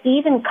 and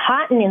even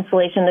cotton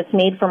insulation that's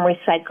made from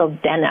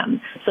recycled denim.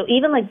 So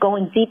even like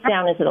going deep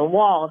down into the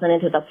walls and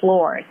into the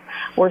floors,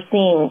 we're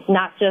seeing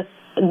not just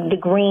the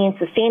green,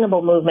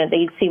 sustainable movement that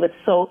you'd see with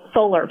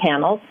solar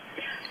panels,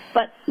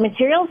 but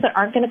materials that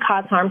aren't going to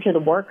cause harm to the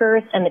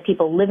workers and the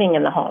people living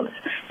in the homes,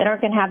 that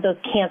aren't going to have those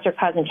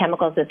cancer-causing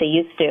chemicals that they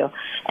used to.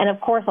 And,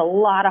 of course, a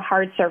lot of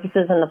hard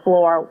surfaces in the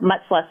floor,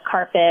 much less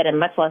carpet and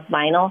much less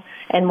vinyl,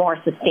 and more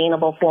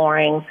sustainable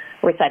flooring,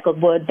 recycled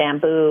wood,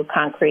 bamboo,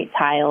 concrete,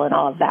 tile, and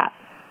all of that.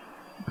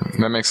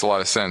 That makes a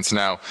lot of sense.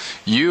 Now,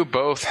 you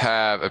both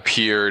have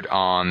appeared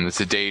on The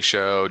Today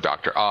Show,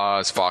 Dr.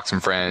 Oz, Fox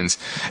and Friends,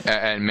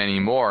 and many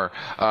more.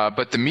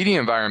 But the media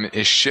environment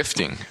is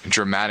shifting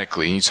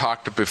dramatically. You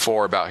talked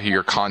before about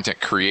your content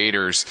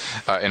creators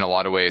in a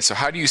lot of ways. So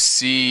how do you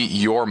see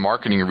your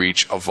marketing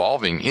reach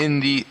evolving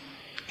in the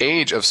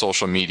age of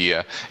social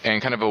media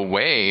and kind of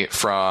away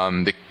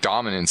from the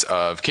dominance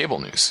of cable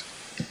news?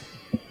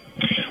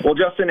 Well,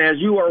 Justin, as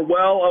you are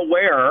well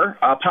aware,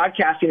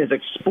 podcasting is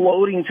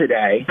exploding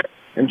today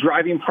and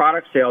driving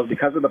product sales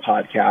because of the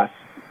podcast.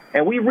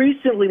 And we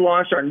recently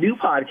launched our new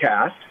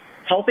podcast,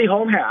 Healthy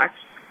Home Hacks.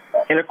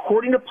 And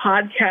according to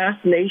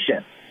Podcast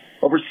Nation,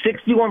 over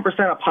 61%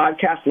 of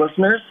podcast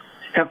listeners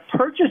have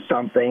purchased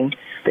something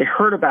they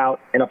heard about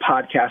in a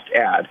podcast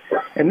ad.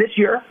 And this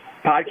year,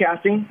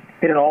 podcasting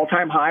hit an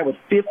all-time high with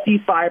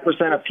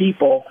 55% of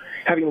people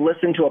having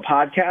listened to a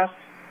podcast,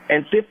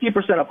 and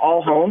 50% of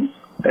all homes,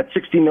 that's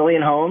 60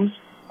 million homes,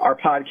 are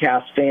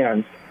podcast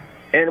fans.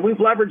 And we've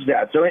leveraged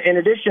that. So in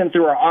addition,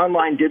 through our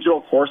online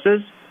digital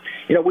courses,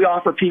 we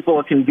offer people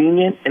a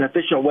convenient and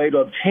efficient way to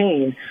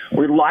obtain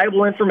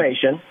reliable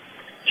information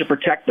to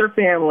protect their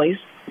families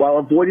while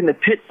avoiding the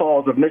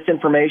pitfalls of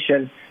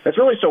misinformation that's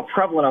really so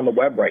prevalent on the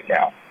web right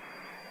now.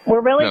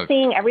 We're really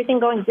seeing everything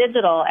going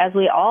digital, as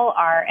we all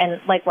are.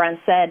 And like Ron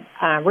said,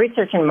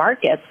 research and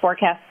markets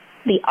forecast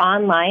the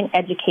online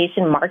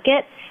education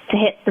market to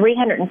hit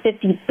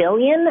 $350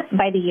 billion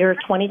by the year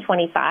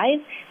 2025.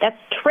 That's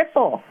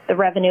triple the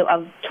revenue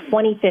of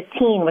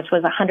 2015, which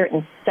was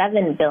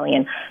 $107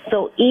 billion.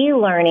 So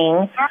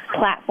e-learning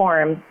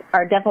platforms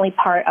are definitely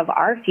part of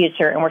our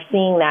future, and we're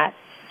seeing that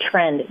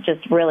trend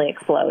just really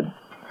explode.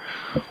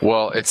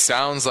 Well, it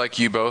sounds like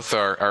you both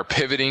are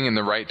pivoting in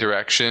the right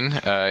direction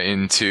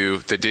into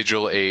the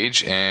digital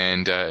age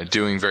and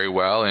doing very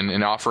well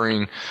and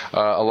offering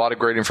a lot of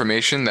great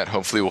information that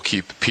hopefully will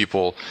keep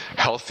people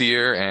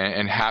healthier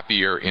and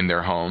happier in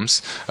their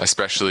homes,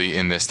 especially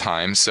in this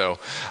time. So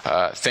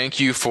thank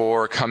you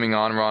for coming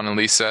on, Ron and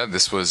Lisa.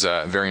 This was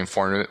very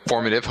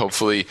informative.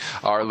 Hopefully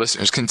our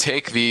listeners can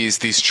take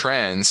these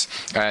trends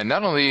and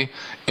not only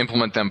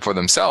implement them for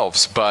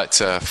themselves, but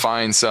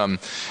find some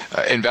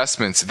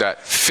investments that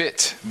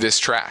fit this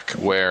track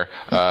where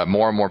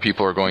more and more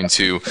people are going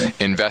to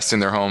invest in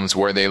their homes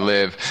where they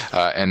live,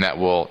 and that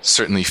will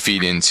certainly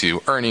feed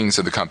into earnings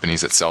of the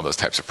companies that sell those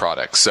types of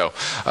products. So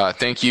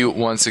thank you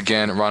once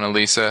again, Ron and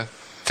Lisa.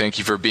 Thank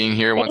you for being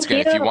here. Once again,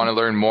 if you want to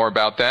learn more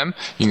about them,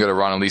 you can go to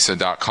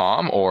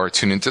ronandlisa.com or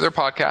tune into their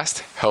podcast,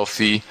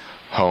 Healthy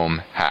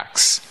Home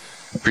Hacks.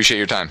 Appreciate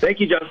your time. Thank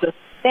you, Justin.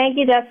 Thank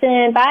you,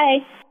 Justin. Bye.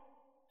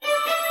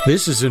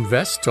 This is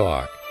Invest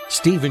Talk.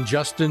 Steve and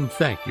Justin,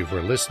 thank you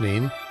for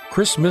listening.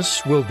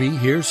 Christmas will be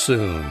here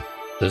soon.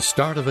 The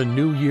start of a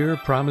new year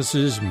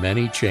promises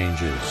many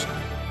changes.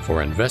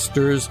 For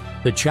investors,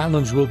 the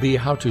challenge will be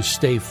how to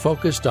stay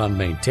focused on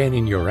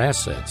maintaining your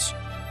assets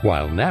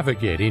while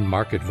navigating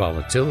market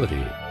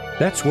volatility.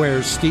 That's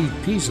where Steve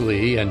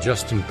Peasley and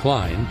Justin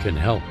Klein can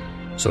help.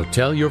 So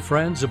tell your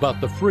friends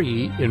about the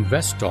free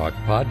Invest Talk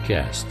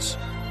podcasts.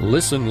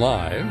 Listen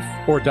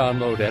live or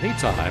download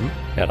anytime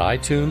at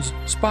iTunes,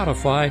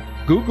 Spotify,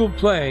 Google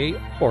Play,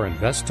 or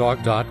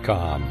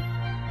investtalk.com.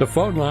 The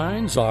phone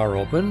lines are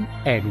open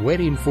and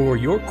waiting for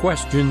your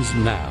questions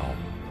now.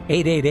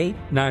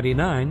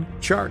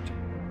 888-99-CHART.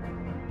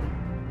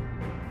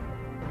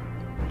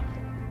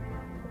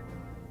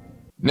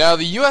 Now,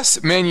 the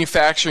U.S.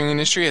 manufacturing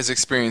industry has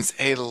experienced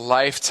a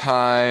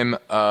lifetime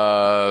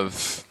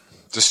of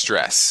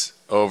distress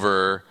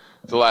over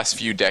the last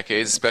few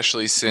decades,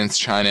 especially since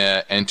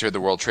China entered the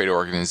World Trade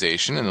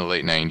Organization in the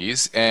late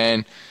 90s.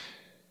 And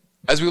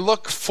as we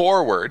look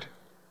forward,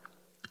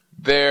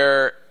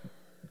 there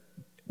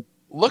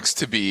looks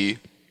to be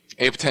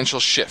a potential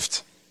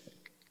shift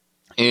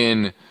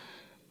in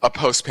a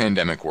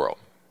post-pandemic world.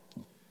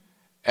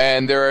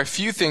 And there are a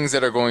few things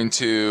that are going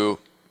to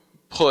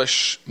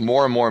push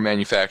more and more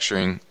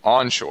manufacturing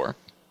onshore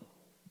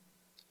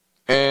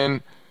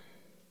and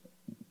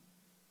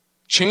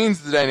change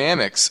the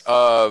dynamics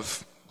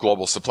of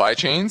global supply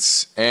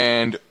chains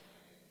and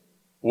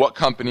what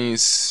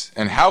companies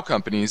and how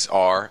companies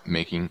are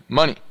making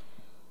money.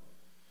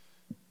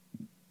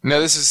 Now,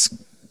 this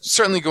is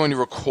certainly going to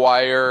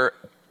require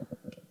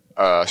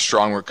a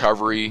strong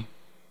recovery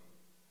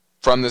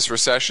from this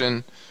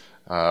recession.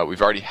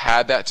 We've already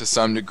had that to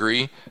some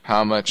degree.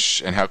 How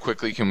much and how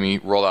quickly can we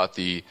roll out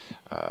the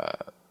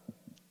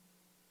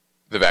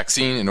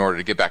vaccine in order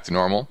to get back to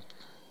normal?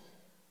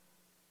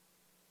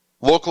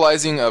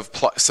 Localizing of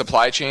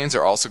supply chains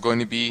are also going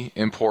to be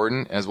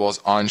important, as well as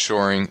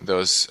onshoring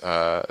those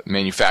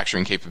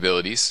manufacturing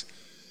capabilities.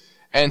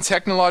 And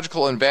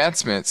technological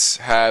advancements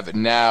have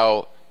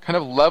now kind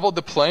of leveled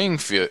the playing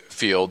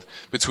field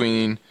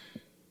between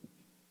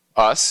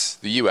us,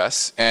 the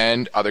U.S.,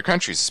 and other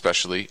countries,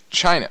 especially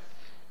China.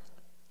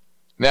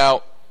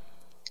 Now,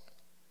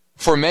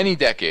 for many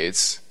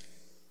decades,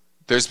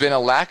 there's been a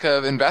lack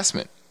of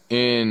investment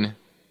in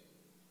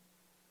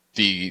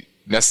the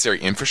necessary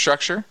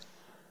infrastructure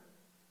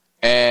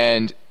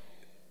and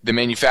the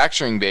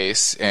manufacturing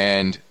base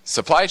and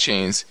supply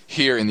chains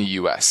here in the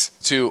U.S.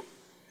 to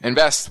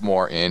invest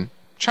more in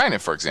China,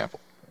 for example.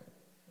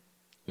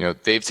 You know,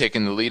 they've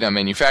taken the lead on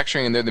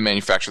manufacturing, and they're the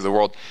manufacturer of the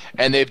world,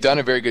 and they've done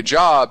a very good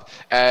job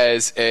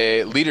as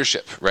a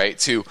leadership, right,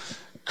 to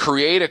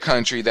create a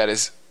country that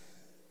is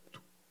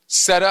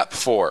set up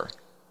for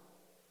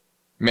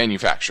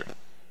manufacturing.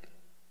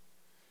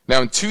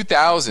 Now, in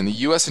 2000, the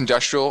U.S.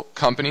 industrial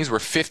companies were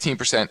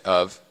 15%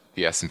 of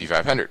the S&P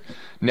 500.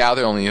 Now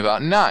they're only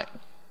about 9%.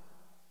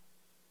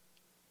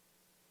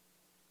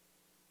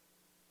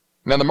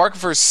 Now, the market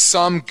for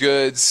some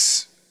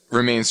goods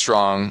remained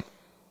strong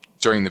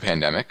during the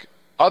pandemic.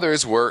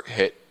 Others were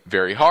hit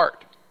very hard,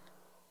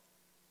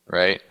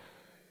 right?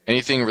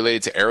 Anything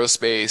related to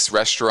aerospace,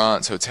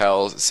 restaurants,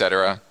 hotels,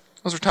 etc.,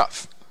 those were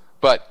tough.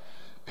 But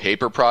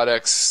paper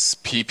products,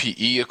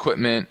 PPE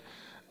equipment,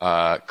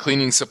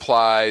 cleaning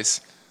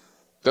supplies,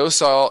 those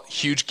saw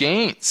huge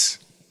gains.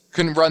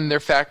 Couldn't run their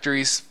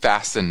factories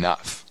fast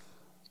enough.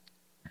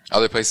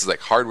 Other places like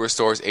hardware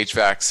stores,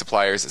 HVAC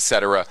suppliers,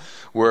 etc.,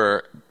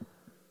 were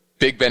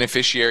big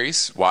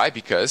beneficiaries. Why?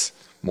 Because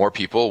more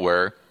people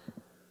were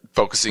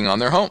focusing on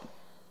their home,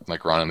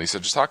 like Ron and Lisa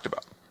just talked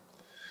about.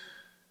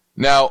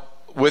 Now,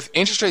 with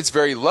interest rates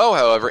very low,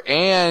 however,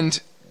 and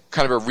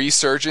kind of a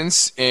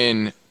resurgence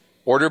in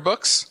order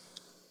books,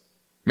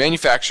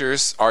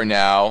 manufacturers are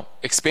now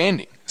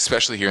expanding,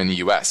 especially here in the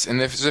U.S. And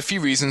there's a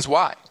few reasons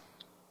why.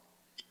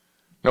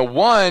 Now,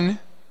 one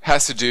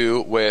has to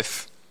do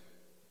with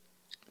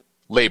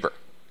labor.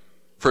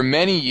 For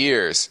many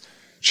years,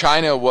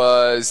 China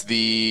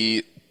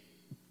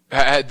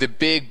had the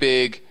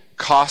big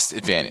cost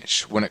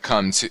advantage when it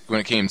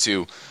came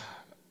to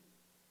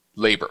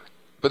labor.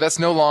 But that's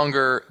no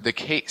longer the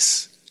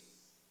case.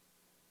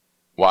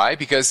 Why?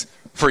 Because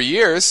for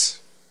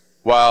years,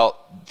 while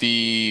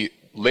the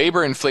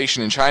labor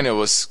inflation in China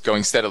was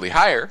going steadily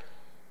higher,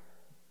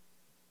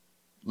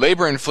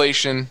 labor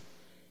inflation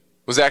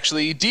was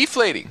actually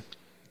deflating,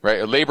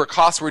 right? Labor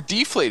costs were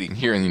deflating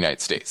here in the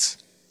United States.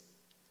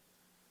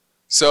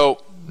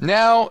 So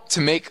now,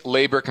 to make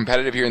labor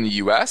competitive here in the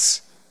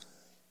U.S.,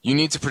 you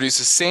need to produce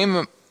the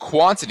same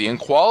quantity and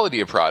quality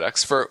of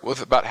products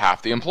with about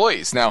half the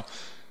employees. Now,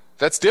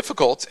 that's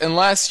difficult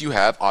unless you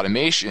have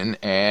automation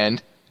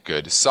and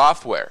good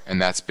software,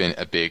 and that's been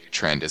a big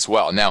trend as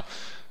well. Now,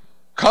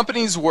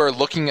 companies were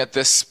looking at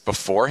this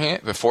before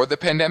the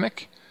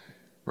pandemic,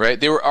 right?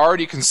 They were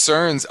already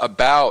concerns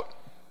about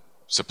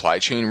supply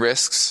chain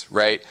risks,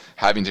 right?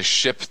 Having to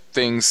ship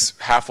things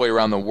halfway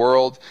around the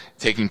world,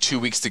 taking 2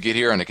 weeks to get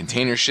here on a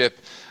container ship.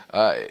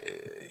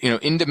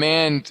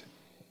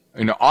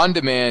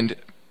 On-demand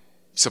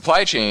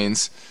supply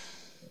chains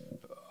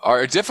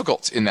are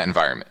difficult in that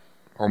environment,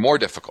 or more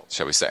difficult,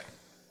 shall we say.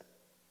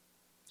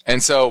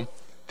 And so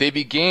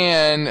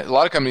a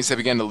lot of companies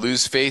began to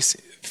lose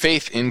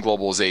faith in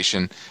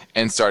globalization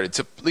and started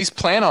to at least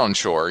plan on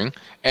onshoring,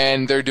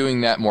 and they're doing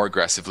that more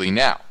aggressively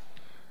now.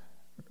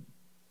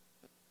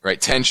 Right,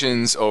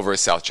 tensions over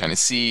South China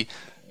Sea,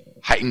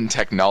 heightened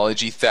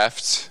technology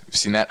theft. We've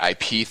seen that,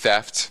 IP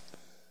theft.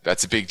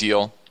 That's a big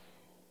deal.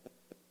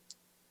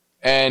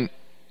 And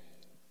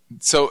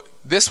so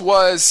this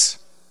was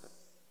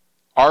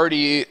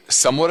already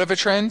somewhat of a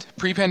trend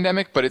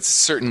pre-pandemic, but it's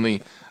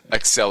certainly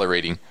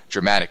accelerating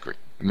dramatically.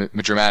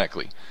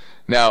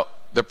 Now,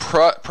 the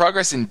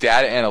progress in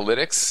data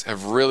analytics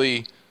have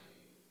really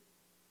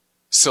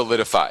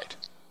solidified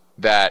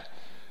that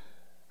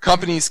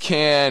companies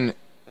can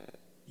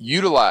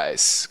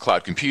utilize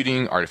cloud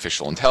computing,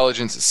 artificial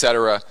intelligence,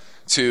 etc.,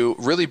 to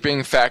really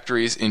bring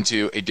factories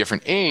into a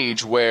different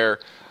age where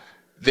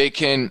they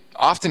can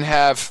often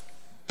have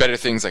better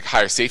things like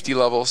higher safety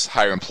levels,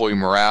 higher employee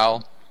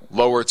morale,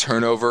 lower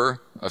turnover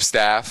of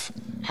staff,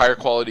 higher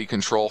quality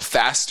control,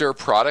 faster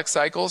product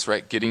cycles,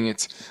 right? Getting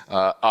it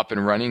up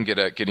and running,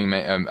 getting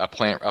a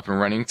plant up and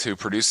running to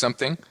produce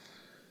something,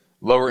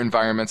 lower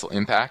environmental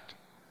impact,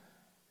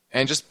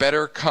 and just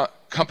better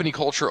company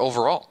culture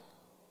overall.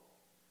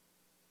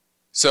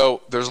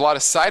 So there's a lot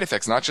of side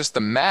effects, not just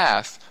the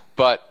math,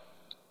 but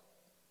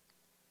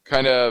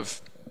kind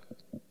of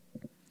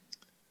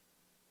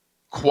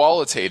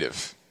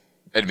qualitative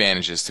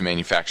advantages to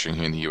manufacturing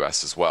here in the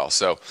U.S. as well.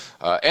 So,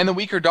 and the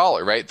weaker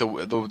dollar, right?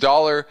 The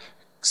dollar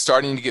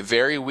starting to get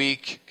very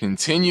weak,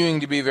 continuing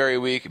to be very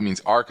weak. It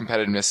means our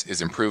competitiveness is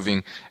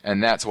improving,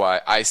 and that's why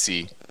I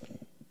see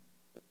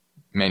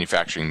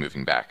manufacturing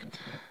moving back.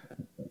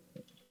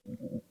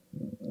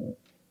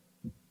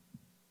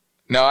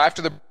 Now,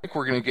 after the break,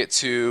 we're going to get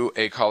to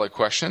a caller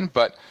question,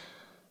 but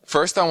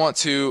first I want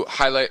to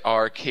highlight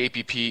our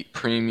KPP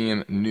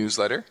Premium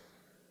newsletter.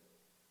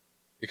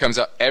 It comes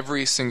out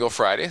every single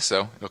Friday,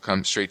 so it'll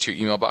come straight to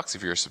your email box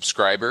if you're a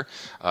subscriber.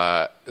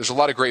 There's a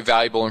lot of great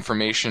valuable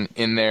information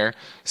in there.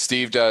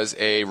 Steve does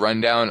a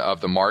rundown of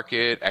the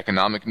market,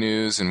 economic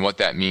news, and what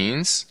that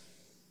means,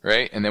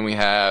 right? And then we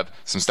have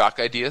some stock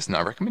ideas,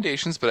 not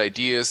recommendations, but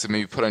ideas to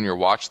maybe put on your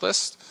watch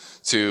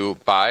list to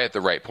buy at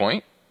the right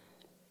point.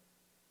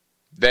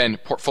 Then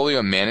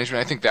portfolio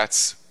management, I think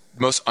that's the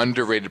most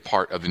underrated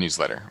part of the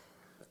newsletter.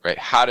 Right,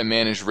 how to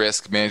manage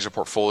risk, manage a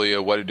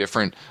portfolio, what do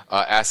different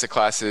asset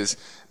classes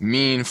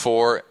mean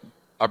for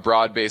a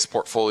broad-based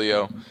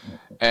portfolio,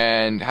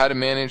 and how to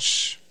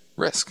manage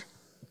risk.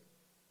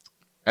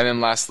 And then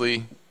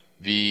lastly,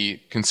 the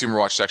Consumer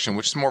Watch section,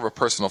 which is more of a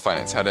personal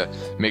finance, how to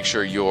make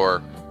sure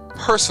your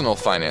personal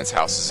finance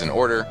house is in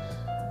order,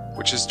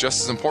 which is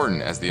just as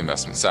important as the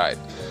investment side.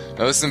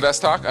 Now, this is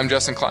Invest Talk. I'm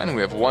Justin Klein, and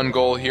we have one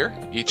goal here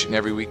each and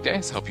every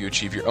weekday to help you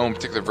achieve your own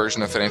particular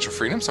version of financial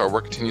freedom. So our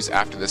work continues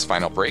after this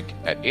final break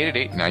at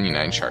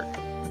 888-99-CHART.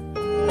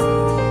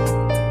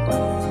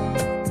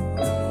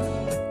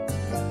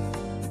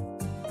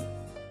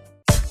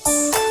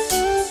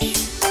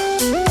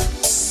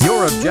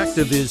 Your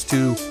objective is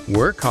to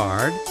work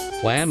hard,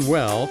 plan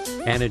well,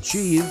 and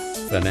achieve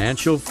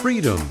financial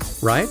freedom,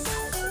 right?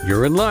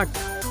 You're in luck,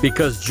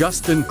 because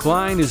Justin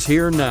Klein is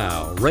here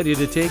now, ready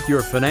to take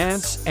your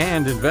finance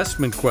and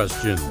investment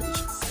questions.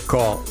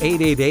 Call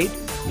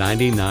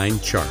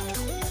 888-99-CHART.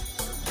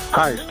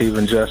 Hi, Steve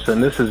and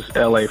Justin. This is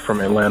L.A. from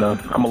Atlanta.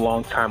 I'm a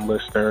long-time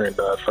listener and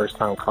a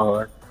first-time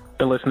caller.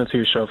 Been listening to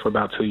your show for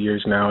about 2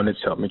 years now, and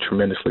it's helped me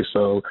tremendously.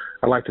 So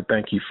I'd like to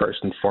thank you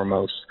first and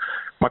foremost.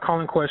 My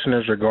calling question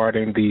is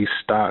regarding the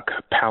stock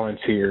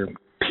Palantir,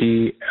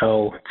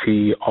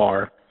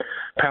 PLTR.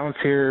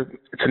 Palantir,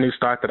 it's a new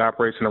stock that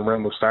operates in the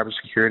realm of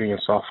cybersecurity and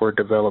software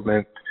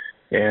development,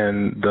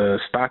 and the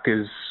stock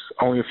is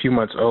only a few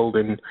months old,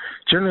 and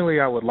generally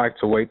I would like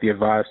to wait the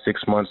advised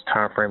 6 months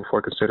time frame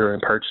before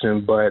considering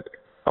purchasing, but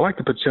I like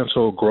the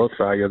potential growth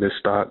value of this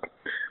stock.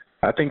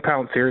 I think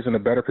Palantir is in a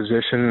better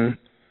position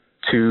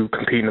to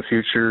compete in the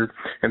future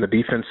in the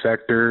defense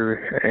sector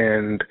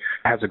and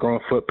has a growing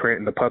footprint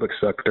in the public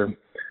sector.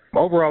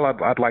 Overall,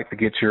 I'd like to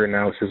get your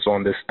analysis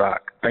on this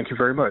stock. Thank you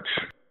very much.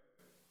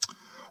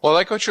 Well, I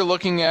like what you're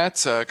looking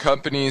at,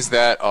 companies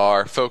that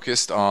are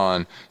focused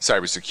on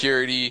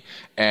cybersecurity,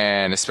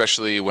 and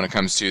especially when it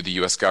comes to the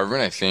U.S.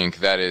 government. I think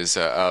that is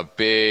a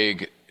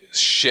big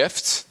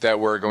shift that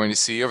we're going to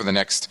see over the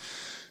next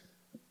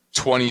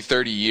 20,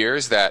 30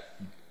 years,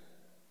 that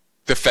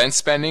defense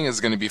spending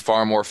is going to be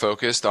far more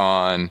focused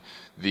on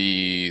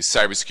the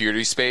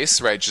cybersecurity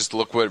space, right? Just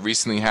look what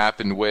recently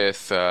happened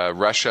with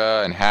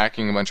Russia and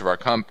hacking a bunch of our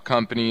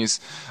companies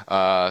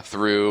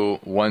through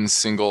one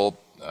single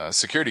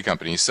security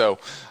company. So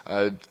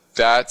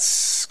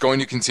that's going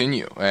to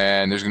continue,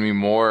 and there's going to be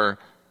more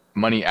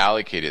money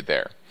allocated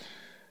there.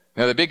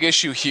 Now, the big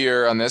issue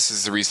here on this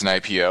is the recent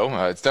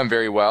IPO. It's done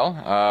very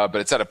well, but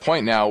it's at a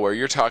point now where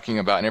you're talking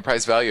about an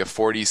enterprise value of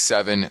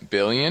 $47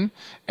 billion,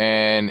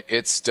 and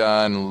it's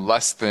done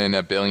less than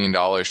 $1 billion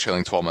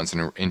trailing 12 months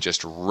in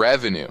just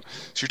revenue.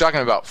 So you're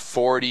talking about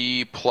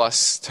 40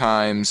 plus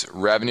times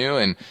revenue,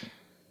 and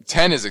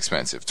 10 is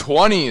expensive,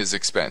 20 is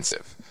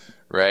expensive,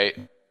 right?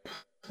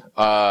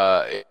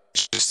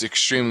 It's just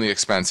extremely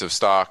expensive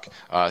stock.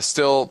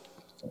 Still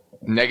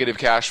negative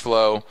cash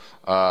flow,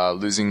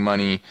 losing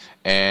money,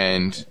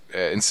 and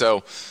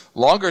so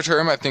longer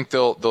term, I think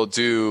they'll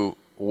do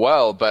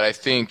well. But I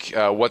think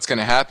what's going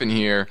to happen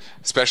here,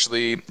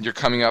 especially you're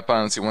coming up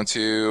on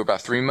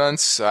about 3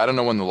 months. I don't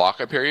know when the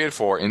lockup period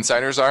for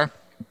insiders are,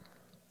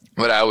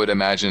 but I would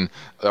imagine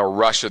a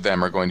rush of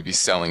them are going to be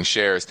selling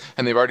shares,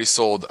 and they've already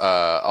sold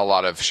a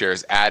lot of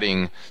shares,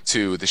 adding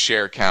to the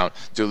share count,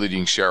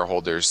 diluting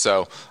shareholders.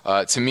 So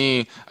to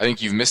me, I think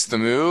you've missed the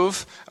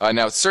move.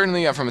 Now,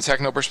 certainly from a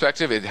technical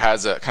perspective, it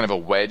has a kind of a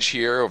wedge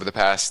here over the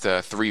past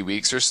 3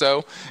 weeks or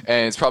so,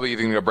 and it's probably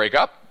either going to break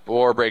up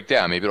or break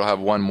down. Maybe it'll have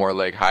one more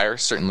leg higher,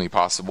 certainly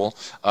possible.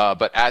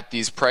 But at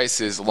these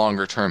prices,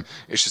 longer term,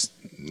 it's just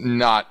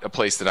not a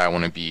place that I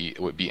would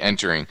be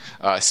entering,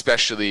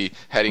 especially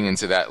heading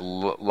into that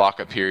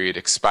lockup period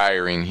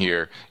expiring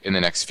here in the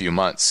next few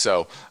months.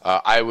 So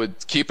I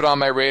would keep it on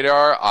my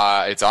radar.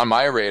 It's on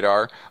my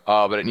radar,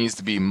 but it needs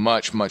to be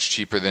much, much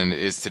cheaper than it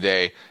is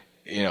today.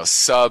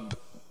 Sub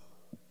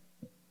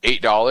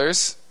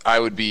 $8, I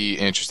would be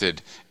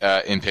interested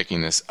in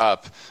picking this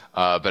up.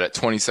 But at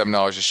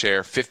 $27 a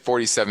share,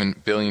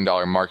 $47 billion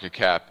market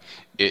cap,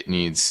 it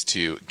needs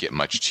to get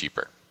much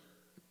cheaper.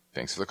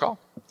 Thanks for the call.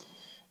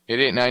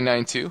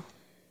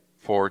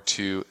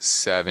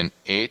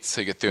 888-992-4278. So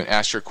you get through and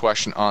ask your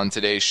question on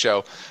today's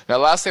show. Now,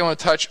 lastly, I want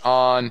to touch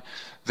on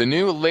the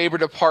new Labor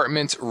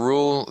Department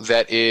rule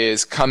that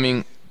is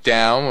coming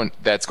down,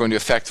 that's going to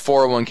affect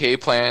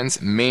 401k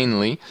plans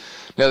mainly.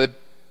 Now,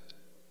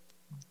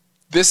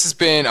 this has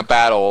been a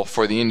battle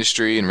for the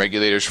industry and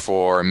regulators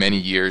for many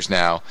years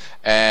now.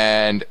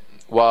 And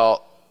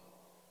while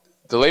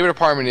the Labor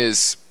Department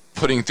is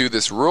putting through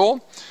this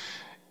rule,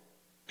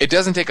 it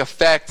doesn't take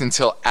effect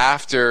until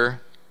after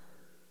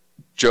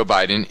Joe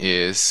Biden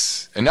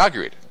is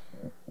inaugurated.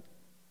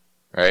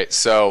 right?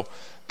 So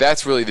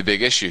that's really the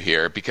big issue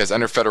here, because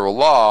under federal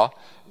law,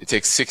 it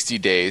takes 60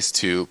 days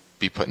to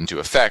be put into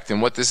effect.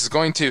 And what this is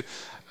going to,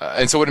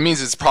 and so what it means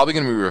is it's probably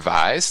going to be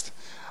revised,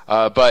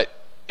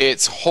 but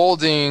it's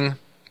holding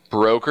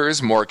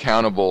brokers more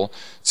accountable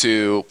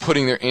to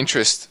putting their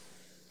interest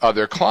of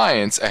their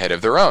clients ahead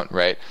of their own,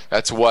 right?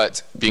 That's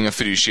what being a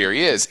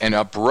fiduciary is. And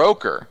a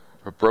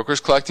broker's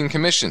collecting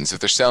commissions if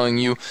they're selling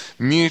you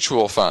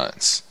mutual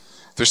funds,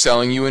 if they're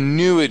selling you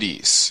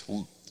annuities,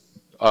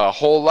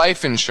 whole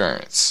life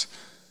insurance,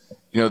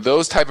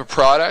 those type of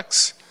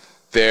products,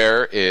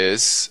 there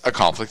is a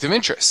conflict of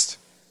interest.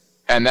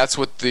 And that's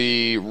what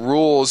the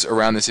rules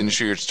around this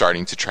industry are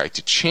starting to try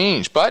to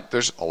change. But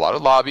there's a lot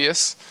of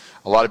lobbyists,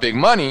 a lot of big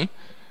money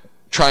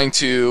trying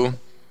to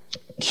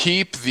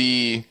keep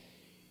the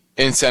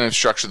incentive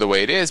structure the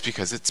way it is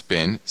because it's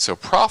been so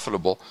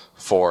profitable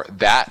for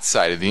that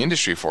side of the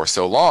industry for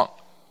so long.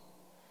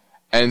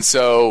 And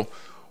so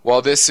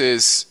while this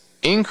is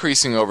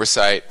increasing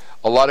oversight,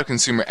 a lot of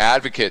consumer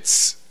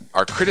advocates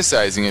are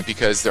criticizing it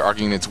because they're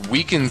arguing it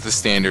weakens the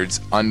standards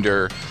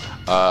under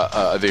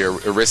the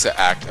ERISA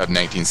Act of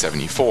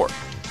 1974.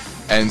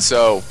 And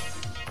so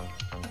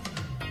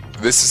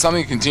this is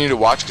something to continue to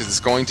watch because it's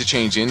going to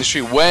change the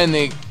industry when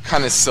they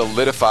kind of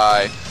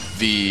solidify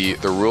the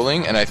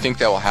ruling, and I think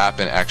that will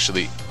happen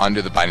actually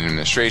under the Biden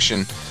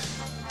administration,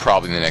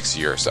 probably in the next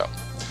year or so.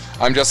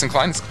 I'm Justin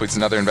Klein. This completes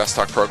another Invest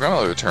Talk program.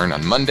 I'll return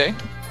on Monday,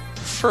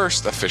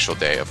 first official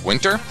day of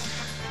winter.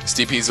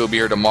 Steve Pease will be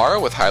here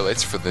tomorrow with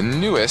highlights for the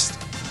newest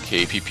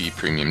KPP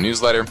Premium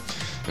newsletter. In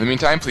the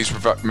meantime, please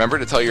remember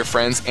to tell your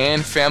friends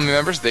and family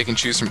members they can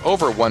choose from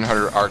over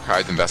 100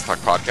 archived Invest Talk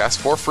podcasts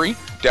for free.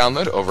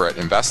 Download over at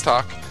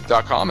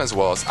investtalk.com as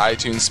well as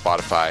iTunes,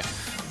 Spotify,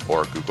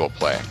 or Google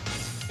Play.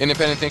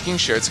 Independent thinking,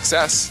 shared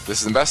success.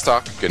 This is Invest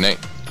Talk. Good night.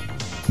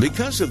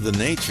 Because of the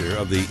nature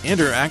of the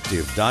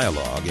interactive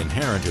dialogue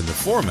inherent in the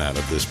format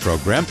of this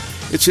program,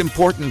 it's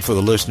important for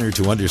the listener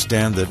to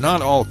understand that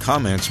not all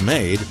comments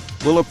made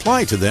will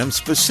apply to them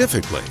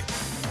specifically.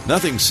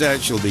 Nothing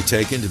said shall be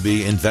taken to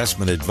be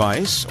investment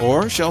advice,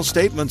 or shall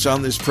statements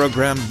on this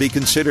program be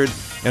considered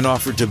an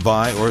offer to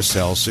buy or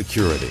sell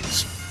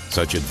securities.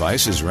 Such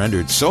advice is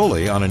rendered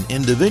solely on an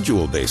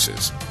individual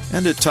basis,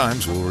 and at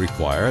times will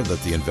require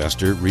that the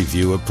investor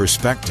review a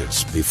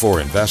prospectus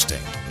before investing.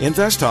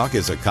 Invest Talk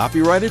is a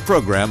copyrighted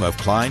program of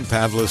Klein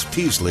Pavlis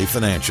Peasley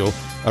Financial,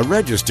 a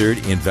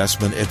registered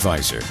investment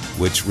advisor,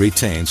 which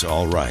retains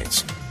all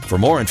rights. For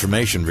more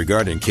information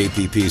regarding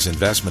KPP's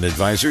investment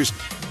advisors,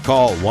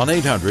 call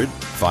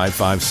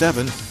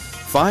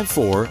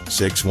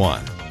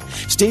 1-800-557-5461.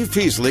 Steve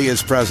Peasley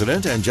is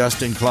President and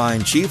Justin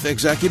Klein Chief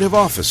Executive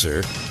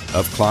Officer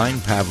of Klein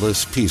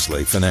Pavlis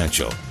Peasley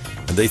Financial.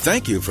 And they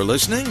thank you for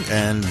listening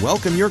and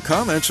welcome your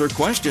comments or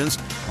questions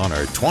on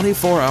our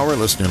 24-hour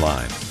listener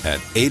line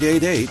at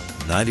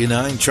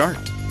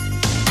 888-99-CHART.